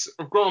 well, yes,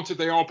 granted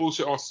they are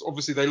bullshit artists,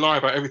 obviously they lie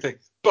about everything,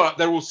 but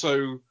they're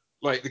also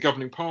like the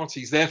governing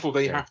parties, therefore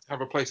they have to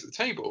have a place at the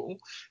table.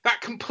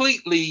 That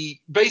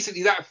completely,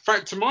 basically, that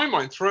fact, to my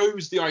mind,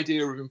 throws the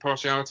idea of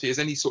impartiality as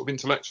any sort of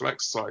intellectual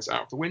exercise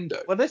out the window.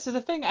 Well, this is the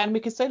thing, and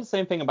we could say the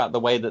same thing about the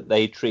way that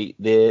they treat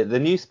the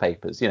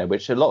newspapers,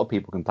 which a lot of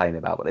people complain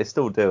about, but they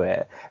still do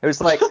it. It was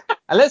like,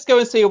 and let's go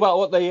and see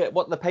about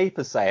what the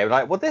papers say.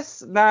 Like, well,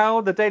 this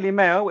now, the Daily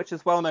Mail, which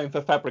is well known for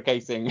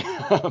fabricating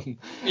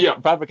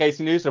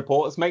news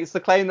reports, makes the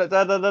claim that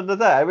da da da da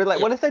da. We're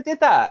like, well, if they did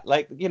that,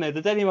 like,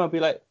 the Daily Mail would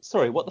be like,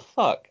 sorry, what the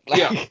fuck?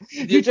 Like,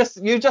 you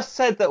just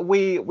said that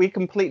we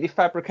completely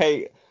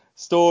fabricate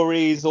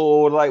stories,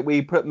 or like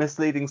we put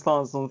misleading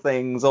slants on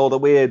things, or that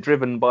we're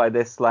driven by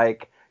this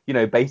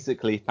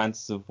basically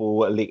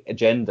fanciful elite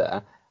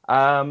agenda.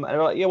 And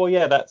we're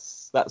like,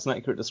 that's an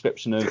accurate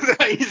description of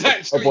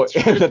that's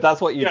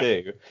what you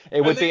do.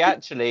 It would be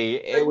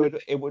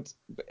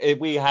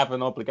we have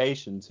an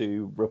obligation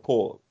to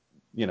report,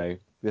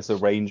 this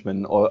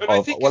arrangement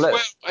I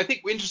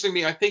think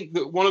interestingly, I think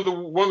that one of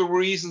the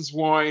reasons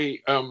why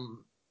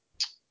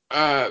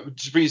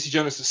BBC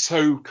journalists are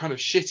so kind of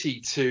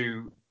shitty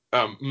to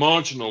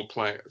marginal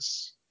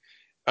players,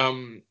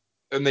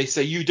 and they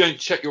say you don't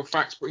check your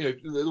facts, but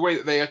the way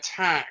that they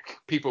attack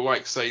people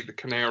like, say, the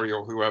Canary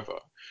or whoever,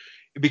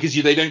 because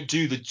they don't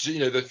do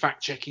the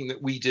fact checking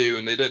that we do,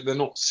 and they're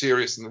not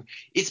serious, and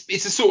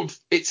it's a sort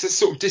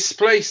of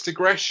displaced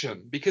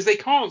aggression, because they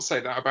can't say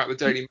that about the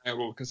Daily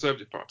Mail or the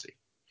Conservative Party,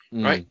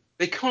 right?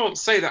 They can't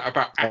say that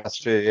about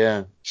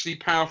actually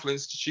powerful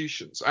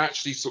institutions,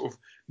 actually sort of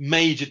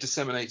major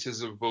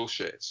disseminators of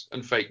bullshit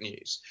and fake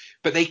news.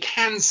 But they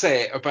can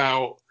say it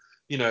about,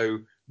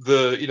 the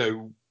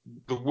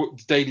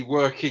Daily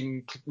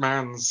Working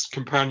Man's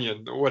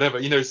Companion or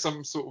whatever,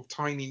 some sort of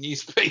tiny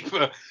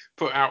newspaper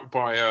put out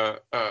by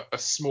a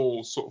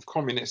small sort of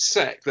communist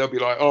sect. They'll be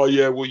like, oh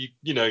yeah, well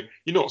you're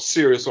not a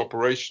serious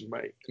operation,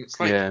 mate. And it's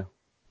like,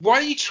 why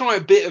don't you try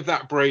a bit of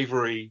that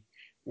bravery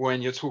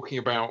when you're talking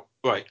about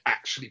like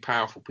actually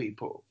powerful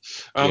people?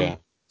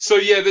 So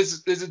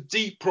there's a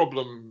deep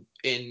problem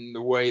in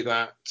the way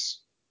that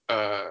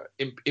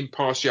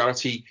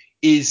impartiality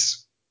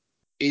is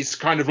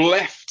kind of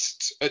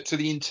left to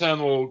the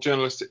internal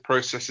journalistic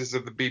processes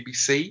of the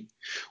BBC,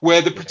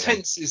 where the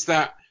pretense is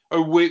that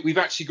we've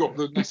actually got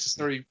the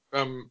necessary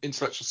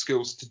intellectual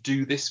skills to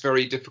do this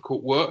very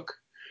difficult work,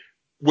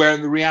 where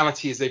the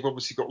reality is they've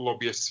obviously got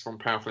lobbyists from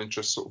powerful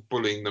interests sort of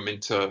bullying them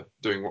into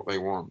doing what they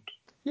want.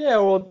 Yeah,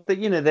 or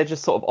they're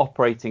just sort of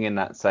operating in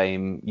that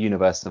same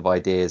universe of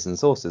ideas and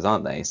sources,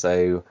 aren't they?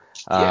 So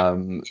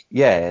they're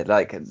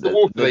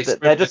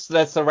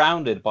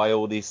surrounded by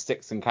all these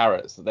sticks and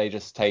carrots that they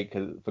just take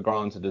for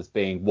granted as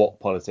being what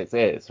politics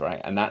is,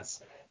 right? And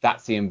that's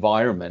the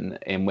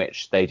environment in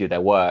which they do their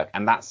work,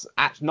 and that's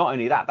not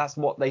only that, that's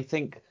what they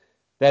think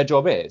their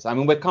job is. I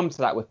mean, we'll come to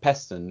that with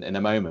Peston in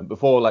a moment.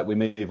 Before we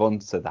move on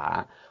to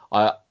that,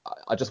 I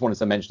just wanted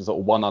to mention sort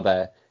of one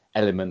other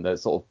element that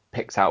sort of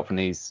picks out from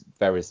these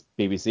various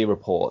BBC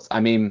reports. I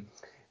mean,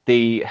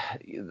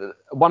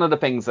 one of the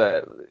things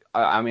that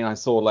I mean, I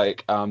saw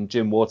like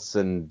Jim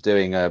Waterson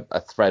doing a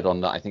thread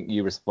on that I think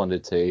you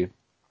responded to,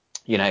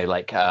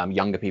 like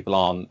younger people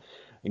aren't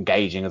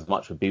engaging as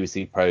much with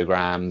BBC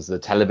programs. The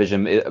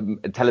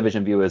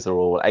television viewers are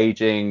all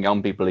aging.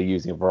 Young people are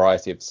using a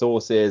variety of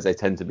sources. They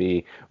tend to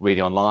be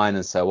reading online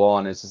and so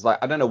on. It's just like,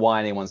 I don't know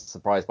why anyone's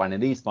surprised by any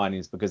of these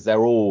findings, because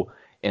they're all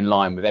in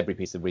line with every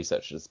piece of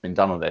research that's been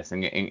done on this,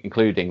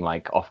 including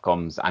like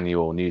Ofcom's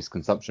annual news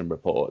consumption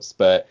reports.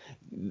 But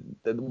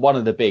one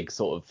of the big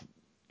sort of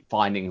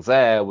findings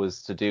there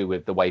was to do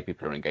with the way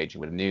people are engaging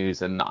with the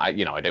news, and I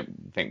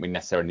don't think we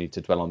necessarily need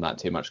to dwell on that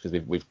too much,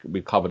 because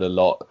we've covered a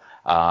lot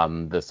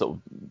the sort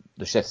of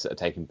the shifts that are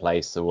taking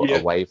place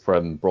away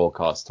from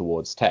broadcast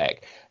towards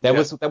tech. There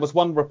was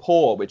one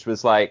report which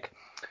was like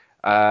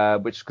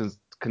which was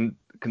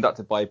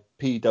conducted by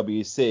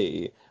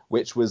PwC,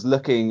 which was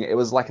looking, it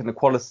was like an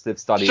qualitative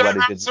study. Shout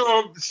out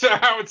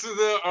to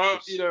the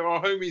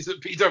our homies at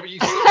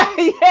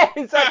PwC. Yeah,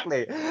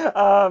 exactly.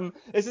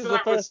 This is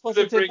the first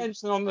positive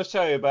mention on the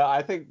show, but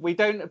I think we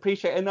don't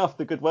appreciate enough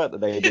the good work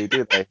that they do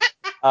they?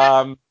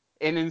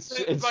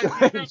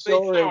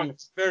 Ensuring,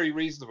 it's very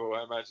reasonable,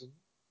 I imagine.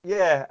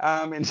 Yeah,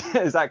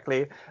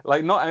 exactly.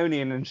 Like, not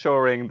only in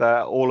ensuring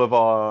that all of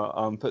our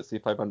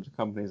FTSE 500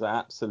 companies are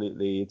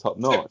absolutely top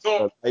notch,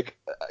 but like,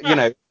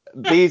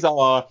 these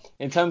are,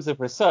 in terms of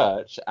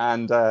research,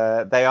 and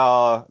they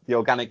are the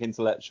organic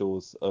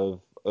intellectuals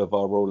of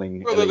our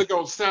ruling. Well, they're the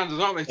gold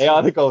standard, aren't they? They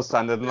are the gold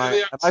standard, and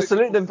I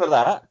salute them for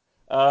that.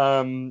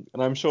 And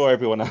I'm sure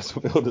everyone else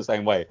will feel the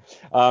same way.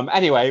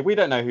 Anyway, we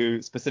don't know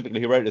who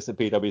specifically wrote this at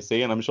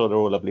PwC, and I'm sure they're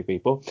all lovely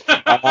people.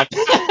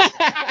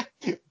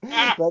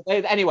 But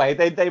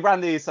they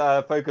ran these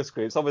focus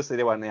groups. Obviously,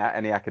 there weren't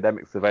any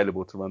academics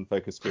available to run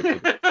focus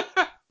groups.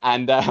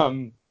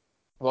 And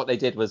what they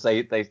did was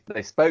they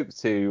spoke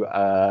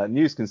to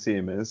news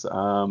consumers,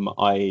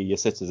 i.e. your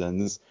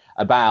citizens,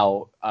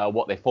 about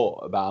what they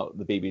thought about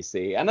the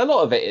BBC. And a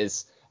lot of it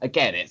is,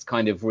 again, it's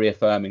kind of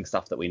reaffirming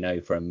stuff that we know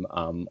from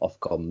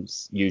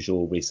Ofcom's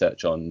usual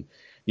research on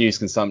news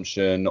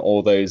consumption,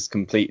 all those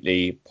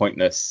completely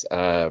pointless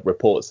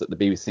reports that the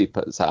BBC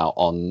puts out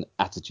on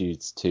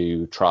attitudes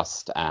to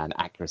trust and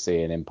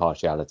accuracy and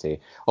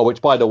impartiality, or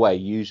which, by the way,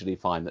 usually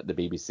find that the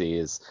BBC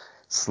is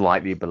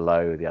slightly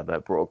below the other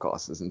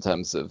broadcasters in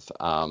terms of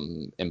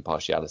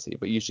impartiality,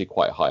 but usually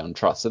quite high on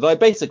trust. So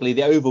basically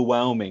the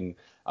overwhelming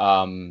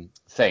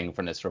thing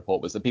from this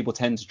report was that people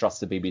tend to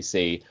trust the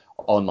BBC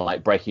on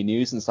like breaking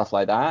news and stuff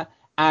like that.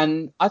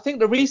 And I think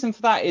the reason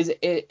for that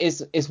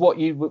is what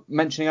you were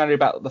mentioning earlier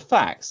about the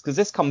facts, because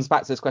this comes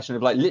back to this question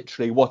of like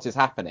literally what is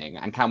happening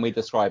and can we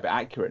describe it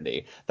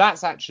accurately.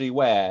 That's actually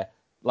where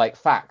like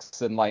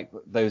facts and like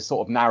those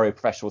sort of narrow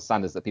professional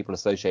standards that people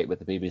associate with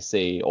the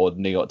BBC or the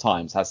New York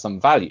Times has some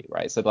value,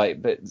 right? So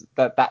like,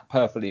 but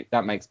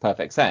that makes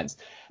perfect sense.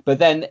 But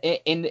then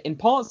in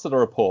parts of the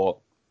report,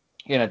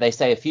 they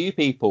say a few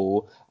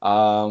people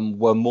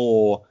were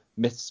more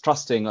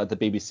mistrusting of the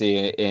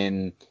BBC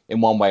in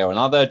one way or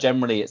another.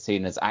 Generally, it's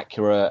seen as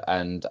accurate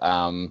and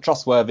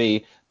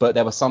trustworthy, but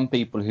there were some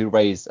people who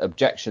raised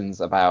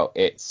objections about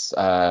its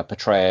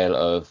portrayal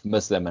of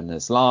Muslim and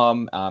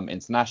Islam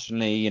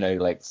internationally.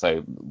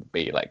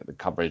 Be like the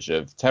coverage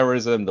of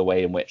terrorism, the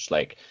way in which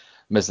like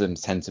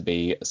Muslims tend to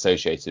be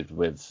associated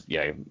with,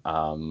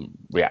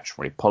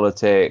 reactionary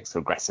politics,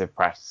 aggressive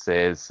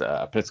practices,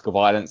 political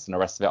violence, and the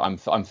rest of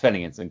it. I'm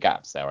filling in some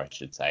gaps there, I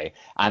should say.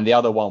 And the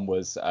other one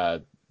was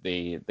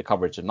the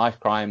coverage of knife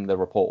crime. The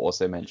report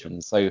also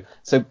mentions. So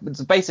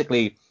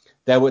basically,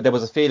 there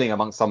was a feeling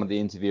amongst some of the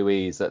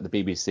interviewees that the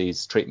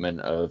BBC's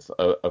treatment of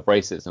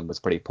racism was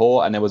pretty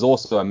poor, and there was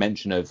also a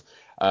mention of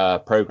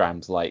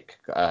programs like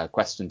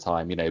Question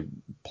Time,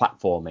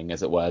 platforming,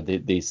 as it were,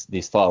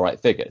 these far right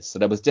figures. So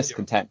there was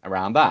discontent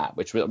around that,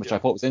 which I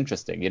thought was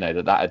interesting.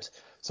 That had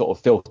sort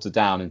of filtered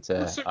down into. You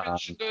also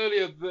mentioned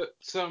earlier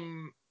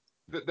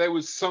that there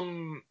was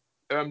some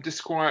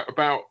disquiet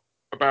about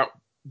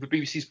the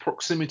BBC's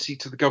proximity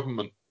to the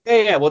government.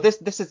 Yeah. Well,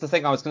 this is the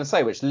thing I was going to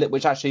say,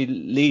 which actually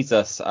leads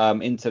us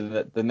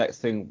into the next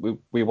thing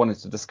we wanted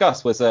to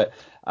discuss, was that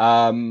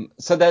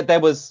so there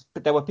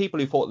were people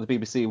who thought the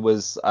BBC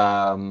was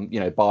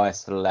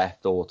biased to the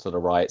left or to the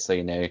right. So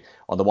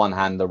on the one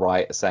hand the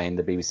right are saying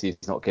the BBC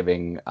is not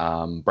giving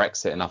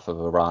Brexit enough of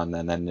a run,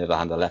 and then on the other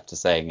hand the left are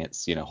saying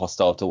it's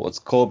hostile towards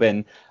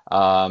Corbyn.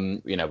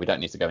 We don't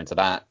need to go into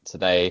that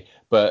today,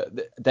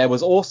 but there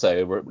was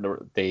also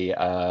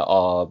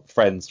our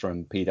friends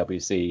from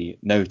PwC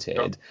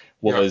noted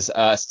was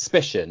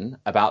suspicion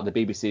about the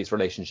BBC's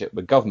relationship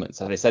with government.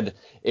 So they said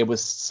it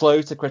was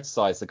slow to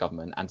criticise the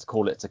government and to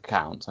call it to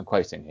account, I'm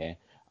quoting here,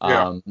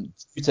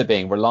 due to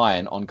being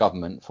reliant on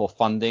government for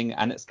funding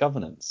and its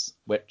governance,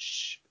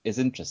 which is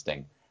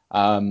interesting.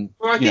 Well,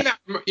 I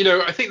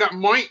think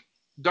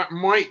that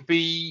might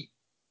be.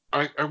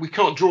 We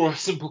can't draw a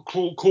simple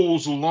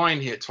causal line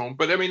here, Tom,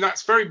 but I mean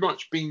that's very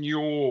much been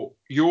your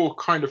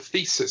kind of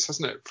thesis,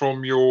 hasn't it,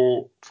 from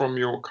your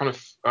kind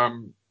of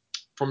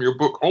from your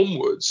book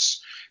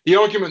onwards, the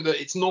argument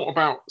that it's not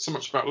about so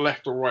much about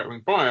left or right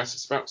wing bias,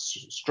 it's about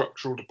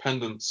structural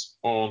dependence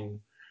on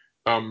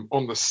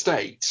the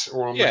state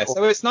or on Yeah,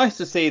 so it's nice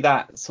to see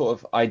that sort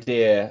of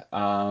idea,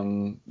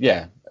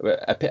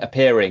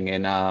 appearing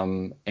in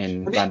random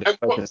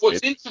focus what's groups.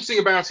 interesting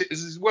about it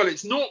is as well,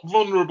 it's not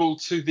vulnerable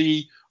to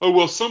the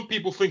some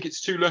people think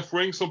it's too left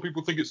wing, some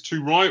people think it's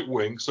too right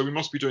wing, so we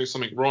must be doing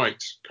something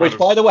right. Which,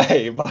 by the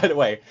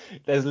way,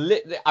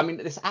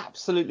 this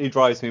absolutely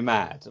drives me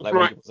mad. Like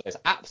when Right. people say this,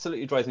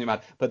 absolutely drives me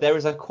mad. But there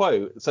is a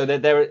quote. So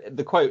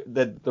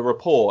the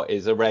report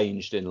is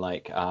arranged in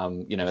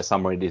a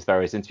summary of these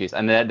various interviews,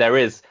 and there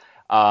is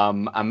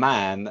a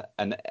man,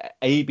 an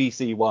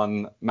ABC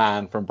One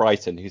man from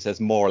Brighton, who says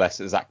more or less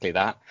exactly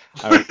that.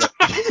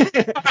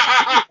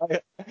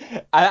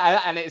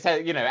 And it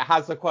says, it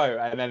has the quote,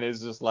 and then it's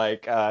just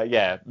like,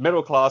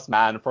 middle class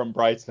man from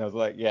Brighton. I was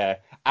like, yeah,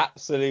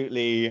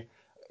 absolutely,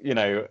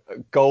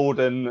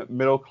 golden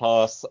middle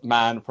class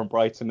man from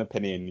Brighton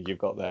opinion you've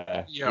got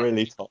there. Yeah.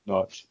 Really top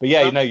notch. But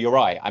yeah, you're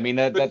right. I mean,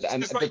 no one's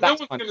going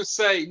to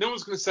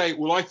say,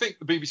 well, I think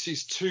the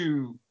BBC's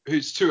too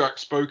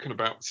outspoken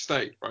about the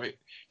state, right?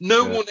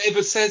 No one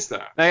ever says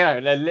that. No,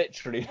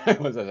 literally no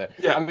one says it.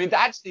 Yeah. I mean,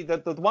 actually, the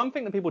one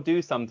thing that people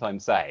do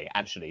sometimes say,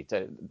 actually,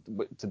 to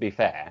be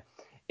fair,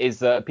 is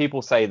that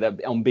people say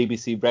that on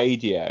BBC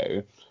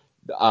Radio,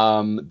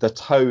 the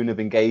tone of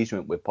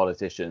engagement with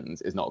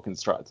politicians is not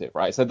constructive,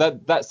 right? So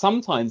that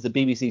sometimes the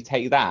BBC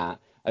take that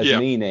as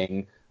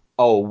meaning,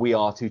 oh, we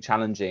are too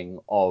challenging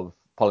of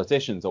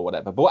politicians or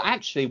whatever. But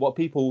actually, what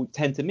people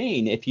tend to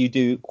mean, if you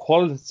do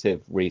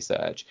qualitative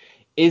research,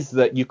 is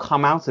that you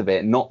come out of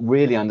it not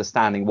really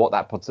understanding what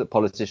that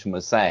politician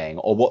was saying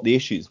or what the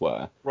issues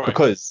were,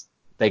 because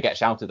they get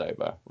shouted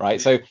over,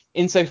 right? So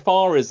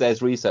insofar as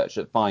there's research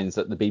that finds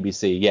that the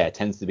BBC,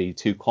 tends to be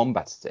too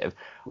combative,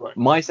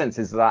 my sense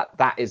is that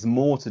that is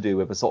more to do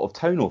with a sort of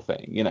tonal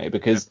thing,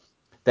 because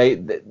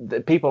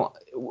the people...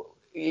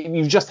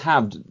 You just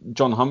have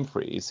John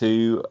Humphreys,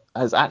 who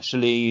has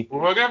actually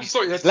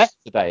left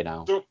today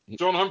now.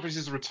 John Humphreys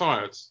is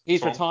retired.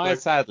 He's retired,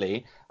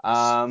 sadly.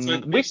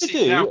 We should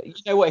do. You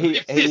know what?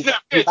 He's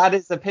had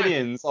his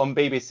opinions on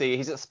BBC.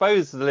 He's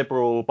exposed the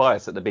liberal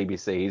bias at the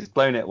BBC. He's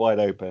blown it wide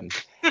open.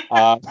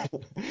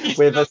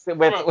 With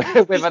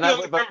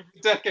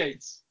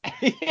decades.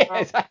 Yeah,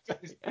 exactly.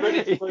 He's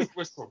ready to blow his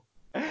whistle.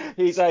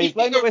 He's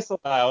blown the whistle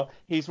now.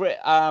 He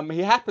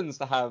happens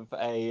to have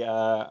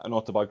an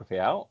autobiography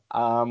out,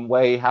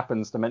 where he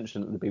happens to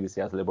mention that the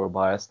BBC has a liberal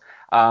bias,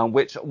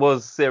 which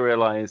was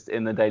serialized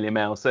in the Daily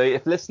Mail. So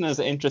if listeners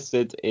are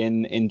interested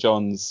in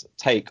John's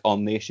take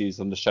on the issues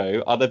on the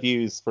show, other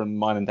views from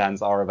mine and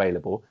Dan's are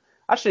available.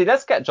 Actually,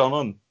 let's get John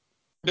on.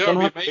 That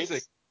would be amazing.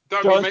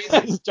 That would be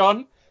amazing.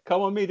 John,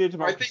 come on, Media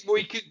Democracy. I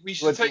think we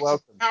should take some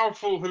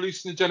powerful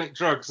hallucinogenic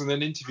drugs and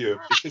then interview him.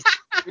 Because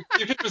it would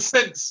give him a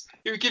sense.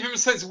 It would give him a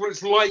sense of what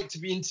it's like to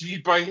be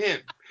interviewed by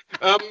him.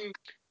 I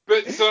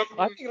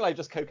think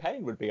just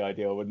cocaine would be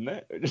ideal, wouldn't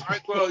it?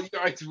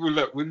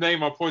 Look, we'll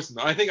name our poison.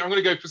 I think I'm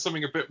going to go for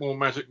something a bit more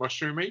magic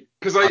mushroomy,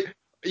 because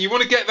you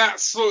want to get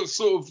that sort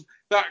of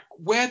that.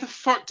 Where the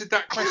fuck did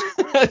that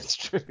question? That's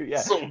true.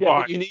 Yeah.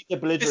 But you need the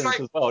belligerence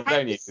as well,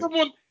 don't you?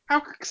 How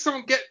could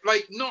someone get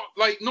not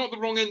the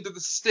wrong end of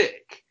the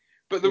stick,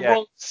 but the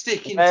wrong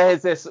stick in?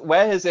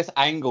 Where has this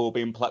angle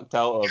been plucked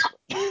out of?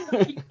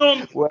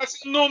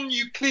 That's a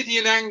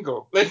non-Euclidean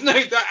angle.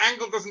 That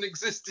angle doesn't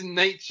exist in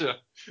nature.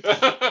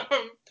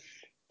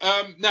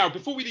 Now,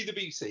 before we leave the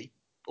BBC,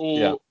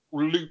 we'll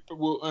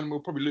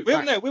probably loop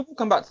back. No, we'll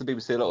come back to the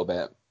BBC a little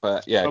bit,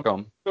 but go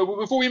on. But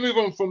before we move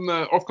on from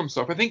the Ofcom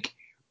stuff, I think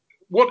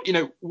what's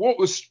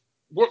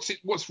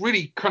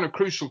really kind of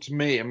crucial to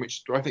me, and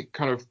which I think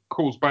kind of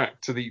calls back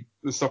to the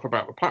stuff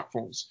about the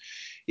platforms,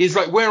 is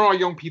like, where are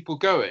young people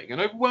going? And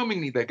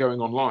overwhelmingly they're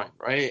going online,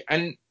 right?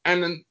 And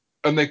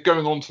they're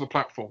going onto the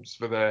platforms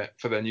for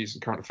their news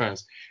and current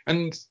affairs.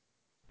 And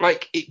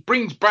like, it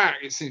brings back,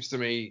 it seems to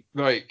me,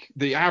 like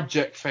the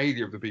abject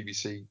failure of the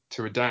BBC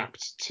to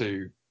adapt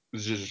to the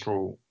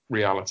digital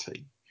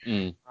reality.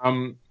 And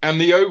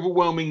the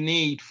overwhelming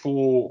need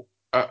for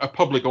a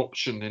public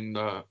option in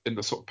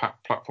the sort of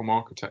platform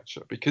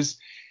architecture, because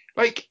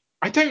like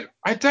I don't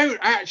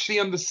actually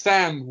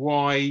understand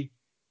why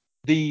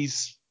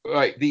these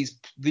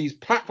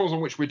platforms on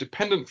which we're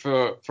dependent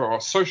for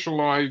our social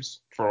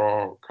lives, for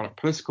our kind of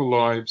political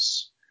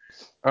lives,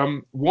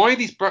 why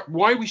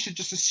we should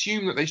just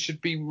assume that they should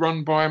be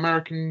run by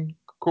American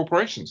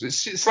corporations.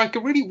 It's like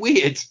a really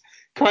weird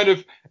kind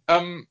of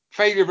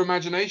failure of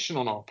imagination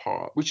on our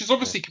part, which is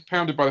obviously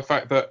compounded by the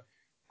fact that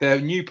there are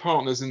new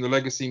partners in the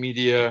legacy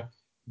media,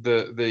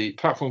 the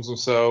platforms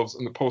themselves,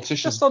 and the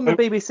politicians. Just on the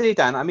BBC,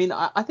 Dan, I mean,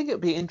 I think it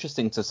would be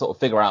interesting to sort of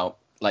figure out,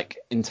 like,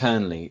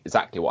 internally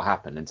exactly what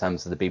happened in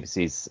terms of the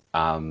BBC's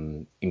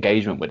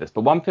engagement with us.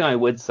 But one thing I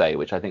would say,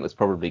 which I think was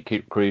probably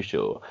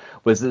crucial,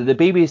 was that the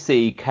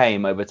BBC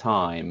came over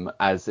time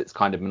as its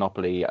kind of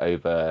monopoly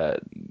over,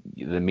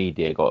 the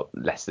media got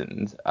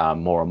lessened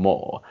more and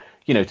more,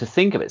 to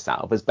think of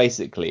itself as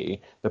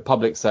basically the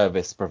public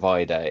service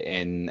provider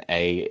in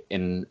a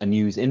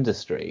news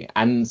industry.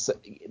 And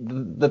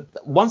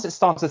once it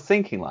started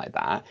thinking like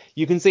that,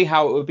 you can see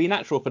how it would be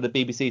natural for the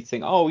BBC to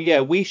think, oh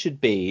yeah, we should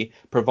be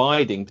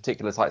providing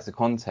particular types of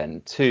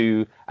content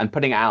to and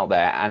putting it out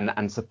there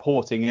and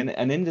supporting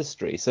an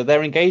industry. So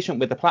their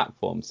engagement with the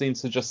platform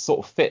seems to just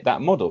sort of fit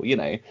that model,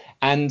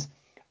 and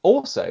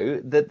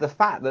also the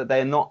fact that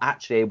they're not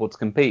actually able to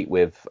compete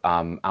with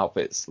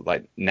outfits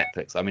like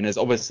Netflix. I mean, there's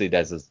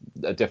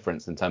a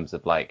difference in terms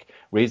of like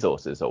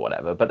resources or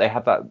whatever, but they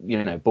have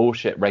that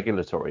bullshit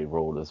regulatory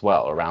rule as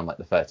well around like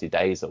the 30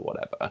 days or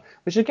whatever,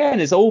 which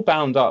again is all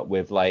bound up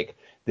with like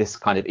this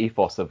kind of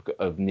ethos of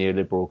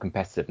neoliberal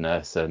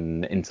competitiveness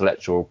and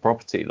intellectual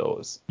property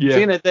laws. Yeah.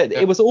 So,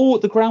 it was all,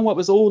 the groundwork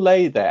was all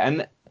laid there.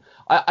 And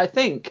I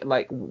think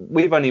like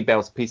we've only been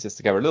able to piece this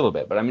together a little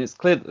bit, but I mean, it's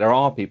clear that there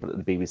are people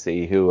at the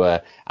BBC who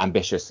are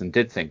ambitious and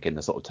did think in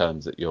the sort of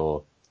terms that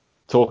you're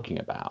talking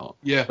about.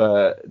 Yeah.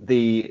 But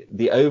the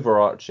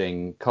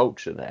overarching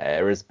culture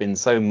there has been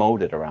so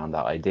molded around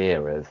that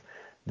idea of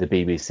the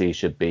BBC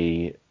should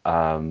be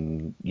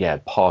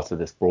part of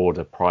this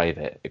broader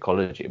private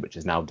ecology, which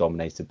is now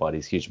dominated by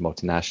these huge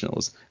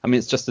multinationals. I mean,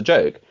 it's just a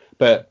joke,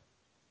 but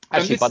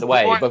actually, by the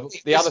way, but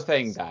the other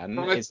thing, Dan,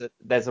 is that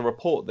there's a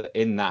report that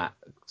in that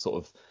sort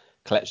of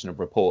collection of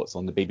reports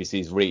on the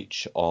BBC's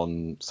reach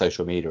on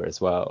social media as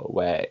well,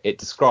 where it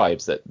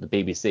describes that the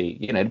BBC,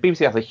 the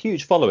BBC has a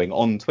huge following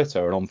on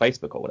Twitter and on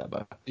Facebook or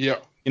whatever. Yeah.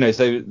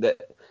 So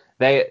that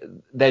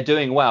they're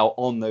doing well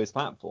on those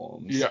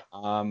platforms. Yeah.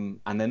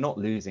 And they're not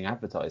losing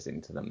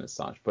advertising to them as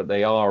such, but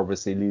they are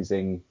obviously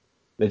losing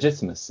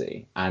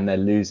legitimacy and they're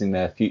losing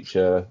their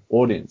future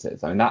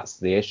audiences. I mean, that's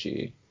the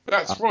issue.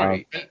 That's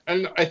right,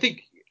 and I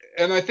think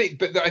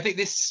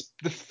this,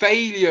 the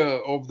failure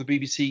of the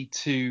BBC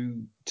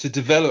to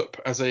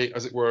develop as a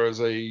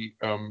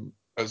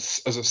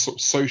sort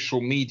of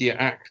social media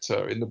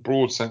actor in the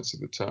broad sense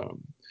of the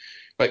term,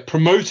 like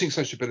promoting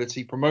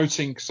sociability,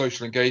 promoting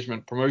social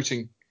engagement,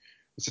 promoting,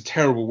 it's a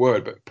terrible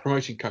word, but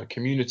promoting kind of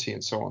community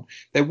and so on.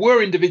 There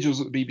were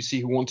individuals at the BBC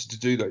who wanted to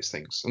do those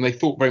things, and they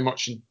thought very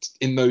much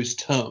in those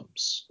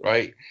terms,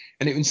 right?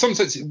 And in some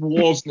sense, it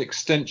was an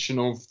extension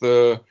of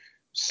the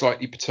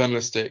slightly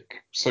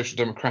paternalistic social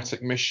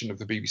democratic mission of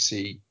the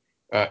BBC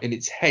in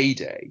its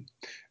heyday.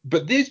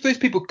 But those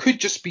people could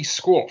just be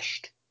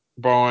squashed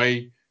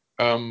by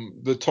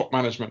the top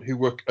management, who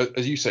were,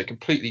 as you say,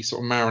 completely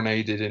sort of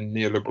marinated in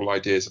neoliberal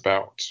ideas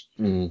about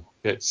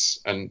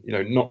markets and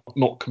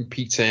not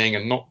competing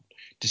and not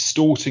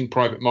distorting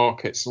private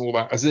markets and all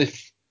that, as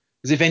if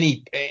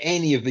any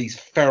of these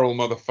feral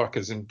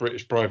motherfuckers in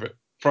British private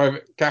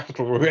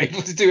capital were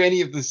able to do any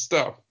of this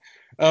stuff.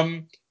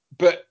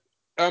 But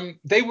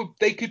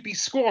they could be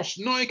squashed.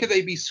 Not only could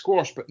they be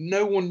squashed, but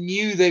no one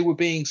knew they were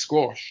being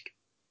squashed.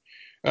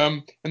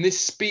 And this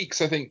speaks,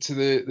 I think, to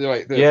the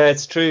yeah,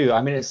 it's true.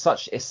 I mean, it's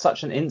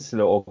such an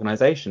insular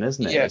organisation,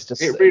 isn't it? Yeah, It's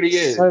just, it really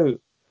is. So...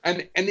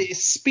 And it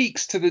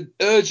speaks to the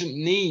urgent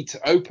need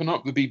to open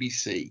up the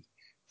BBC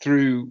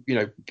through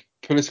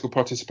political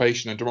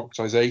participation and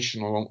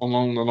democratisation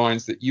along the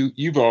lines that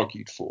you've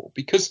argued for,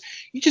 because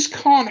you just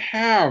can't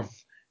have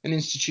an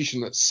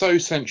institution that's so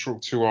central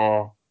to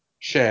our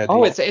shared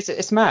life.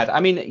 It's mad.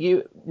 I mean,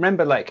 you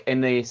remember, like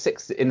in the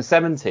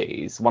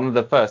 70s, one of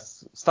the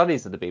first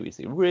studies of the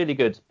BBC, really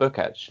good book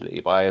actually,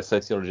 by a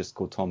sociologist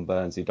called Tom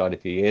Burns, who died a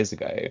few years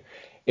ago.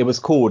 It was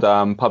called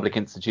Public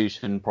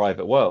Institution,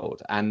 Private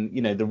World. And,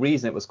 the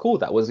reason it was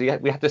called that was we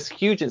had this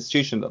huge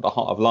institution at the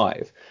heart of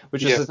life,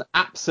 which was an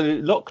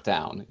absolute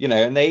lockdown,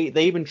 and they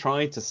even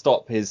tried to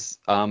stop his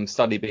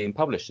study being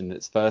published in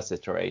its first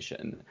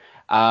iteration.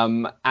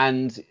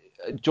 And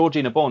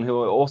Georgina Bond,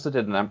 who also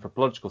did an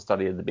anthropological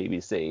study of the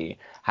BBC,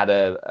 had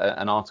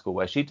an article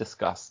where she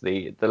discussed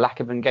the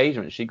lack of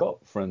engagement she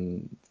got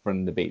from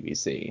the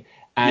BBC.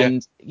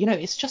 And,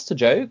 it's just a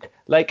joke.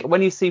 Like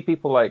when you see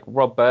people like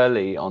Rob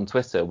Burley on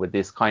Twitter with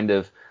this kind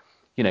of,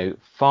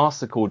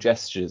 farcical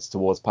gestures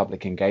towards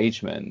public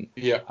engagement,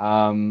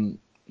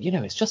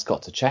 it's just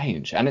got to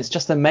change. And it's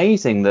just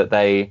amazing that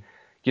they,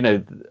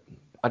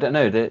 I don't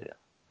know,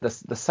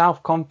 the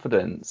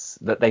self-confidence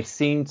that they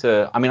seem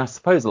to, I mean, I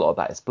suppose a lot of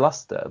that is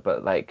bluster,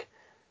 but like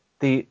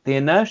the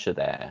inertia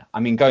there, I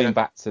mean, going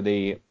back to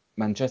the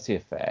Manchetti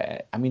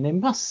affair, I mean, they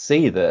must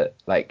see that,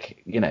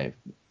 like,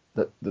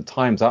 that the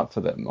time's up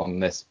for them on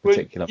this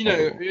particular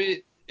model.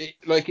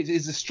 It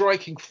is a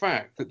striking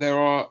fact that there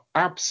are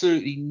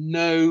absolutely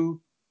no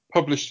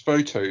published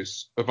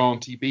photos of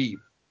Auntie Beeb.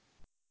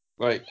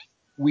 Like,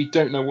 we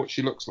don't know what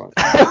she looks like.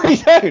 We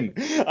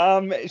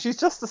don't. She's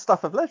just the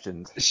stuff of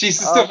legend. She's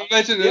the stuff of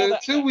legend.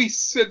 Until we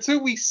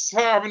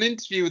have an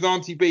interview with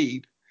Auntie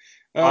Beeb.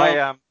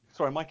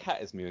 Sorry, my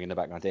cat is mewing in the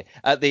background here.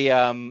 At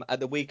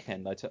the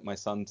weekend, I took my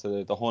son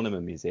to the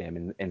Horniman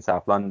Museum in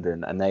South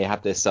London, and they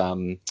have this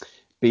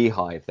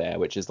beehive there,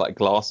 which is like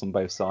glass on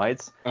both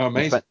sides. Oh,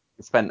 amazing.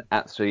 spent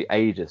absolutely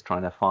ages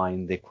trying to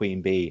find the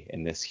queen bee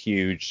in this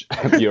huge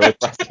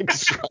bureaucratic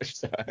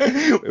structure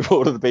with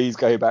all of the bees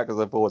going backwards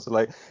and forwards. So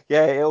like,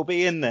 yeah, it'll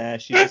be in there.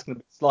 She's just going to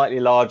be slightly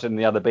larger than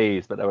the other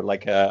bees, but there were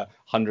like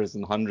hundreds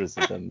and hundreds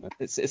of them.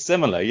 It's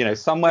similar,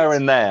 somewhere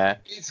in there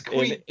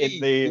in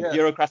the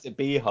bureaucratic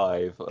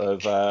beehive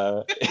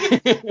of.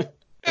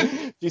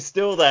 She's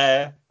still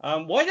there.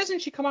 Why doesn't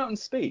she come out and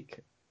speak?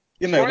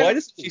 Why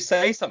doesn't she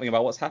say something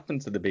about what's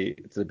happened to the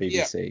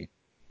BBC? Yeah.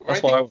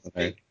 That's what I want to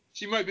know.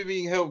 She might be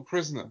being held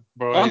prisoner.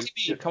 Auntie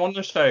B, come on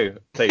the show,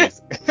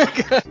 please.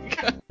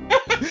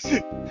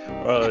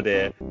 Oh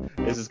dear,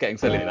 this is getting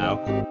silly now.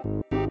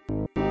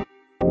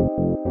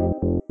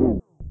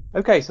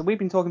 Okay, so we've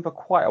been talking for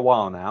quite a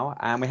while now,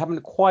 and we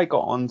haven't quite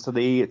got on to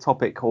the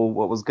topic, or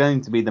what was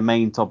going to be the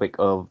main topic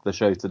of the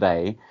show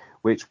today,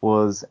 which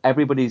was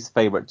everybody's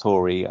favourite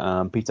Tory,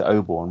 Peter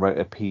Oborne, wrote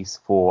a piece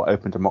for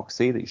Open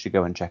Democracy that you should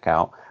go and check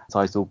out,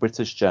 titled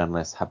 "British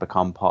Journalists Have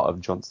Become Part of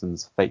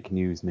Johnson's Fake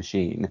News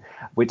Machine,"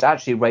 which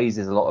actually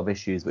raises a lot of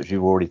issues which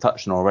we've already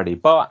touched on already.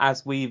 But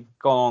as we've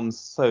gone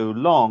so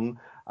long,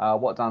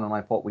 what Dan and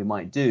I thought we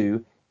might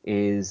do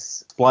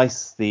is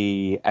splice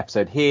the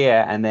episode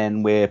here, and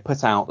then we're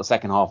put out the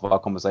second half of our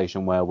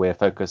conversation where we're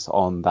focused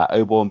on that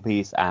Oborne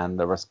piece and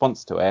the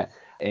response to it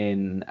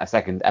in a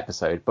second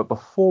episode. But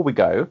before we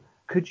go,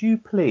 could you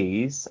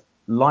please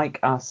like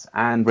us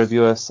and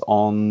review us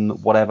on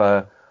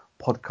whatever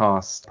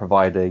podcast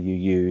provider you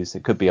use?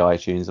 It could be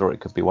iTunes or it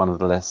could be one of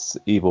the less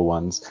evil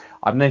ones.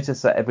 I've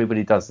noticed that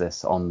everybody does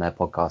this on their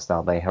podcast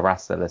now. They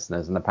harass their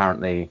listeners, and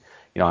apparently,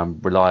 I'm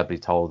reliably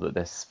told that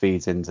this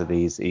feeds into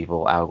these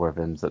evil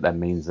algorithms that then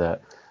means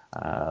that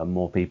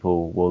more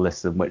people will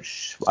listen,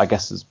 which I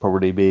guess is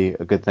probably be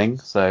a good thing.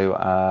 So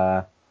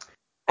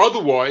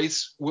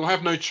otherwise, we'll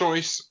have no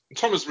choice.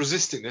 Tom is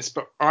resisting this,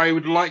 but I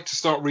would like to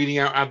start reading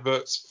out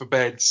adverts for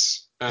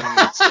beds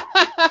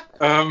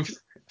and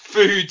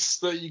foods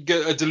that you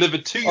get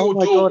delivered to your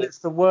door. Oh my god, it's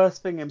the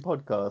worst thing in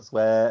podcasts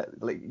where,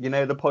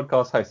 the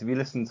podcast host, if you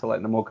listen to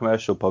the more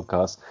commercial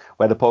podcasts,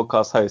 where the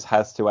podcast host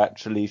has to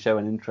actually show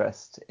an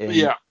interest in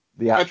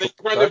the actual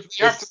product,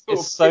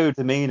 it's so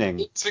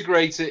demeaning.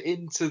 Integrate it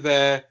into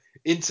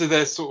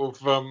their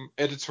sort of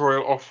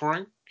editorial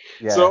offering.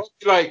 Yeah. So I'll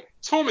be like,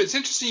 Tom, it's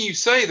interesting you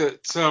say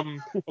that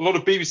a lot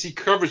of BBC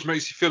coverage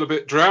makes you feel a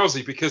bit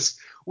drowsy, because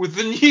with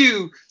the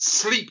new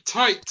sleep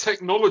tight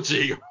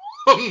technology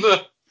on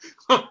the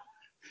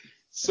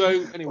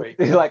so anyway,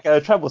 like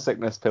travel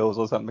sickness pills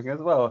or something as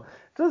well.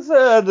 Does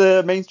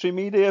the mainstream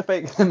media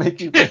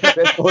make you feel a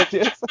bit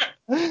gorgeous?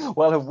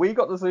 Well, have we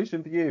got the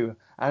solution for you?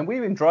 And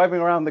we've been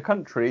driving around the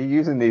country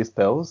using these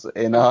pills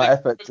in our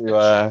effort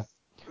to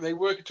they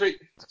work a treat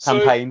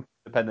campaign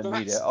independent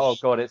media. Oh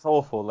god, it's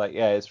awful.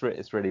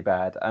 It's really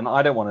bad, and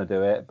I don't want to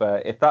do it.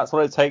 But if that's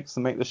what it takes to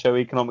make the show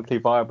economically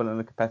viable in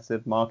a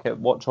competitive market,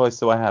 what choice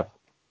do I have?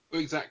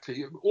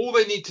 Exactly. All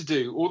they need to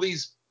do, all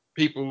these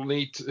people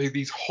need to,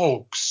 these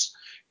hogs,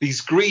 these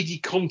greedy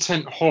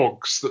content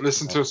hogs that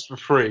listen to us for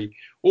free,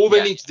 all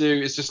they need to do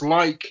is just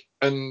like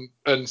and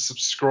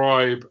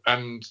subscribe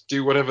and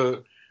do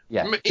whatever.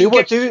 Yeah, do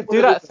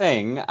that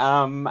thing,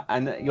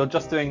 and you're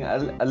just doing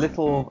a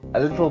little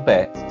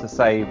bit to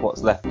save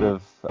what's left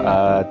of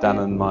Dan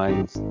and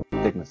mine's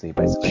dignity,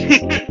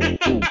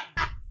 basically.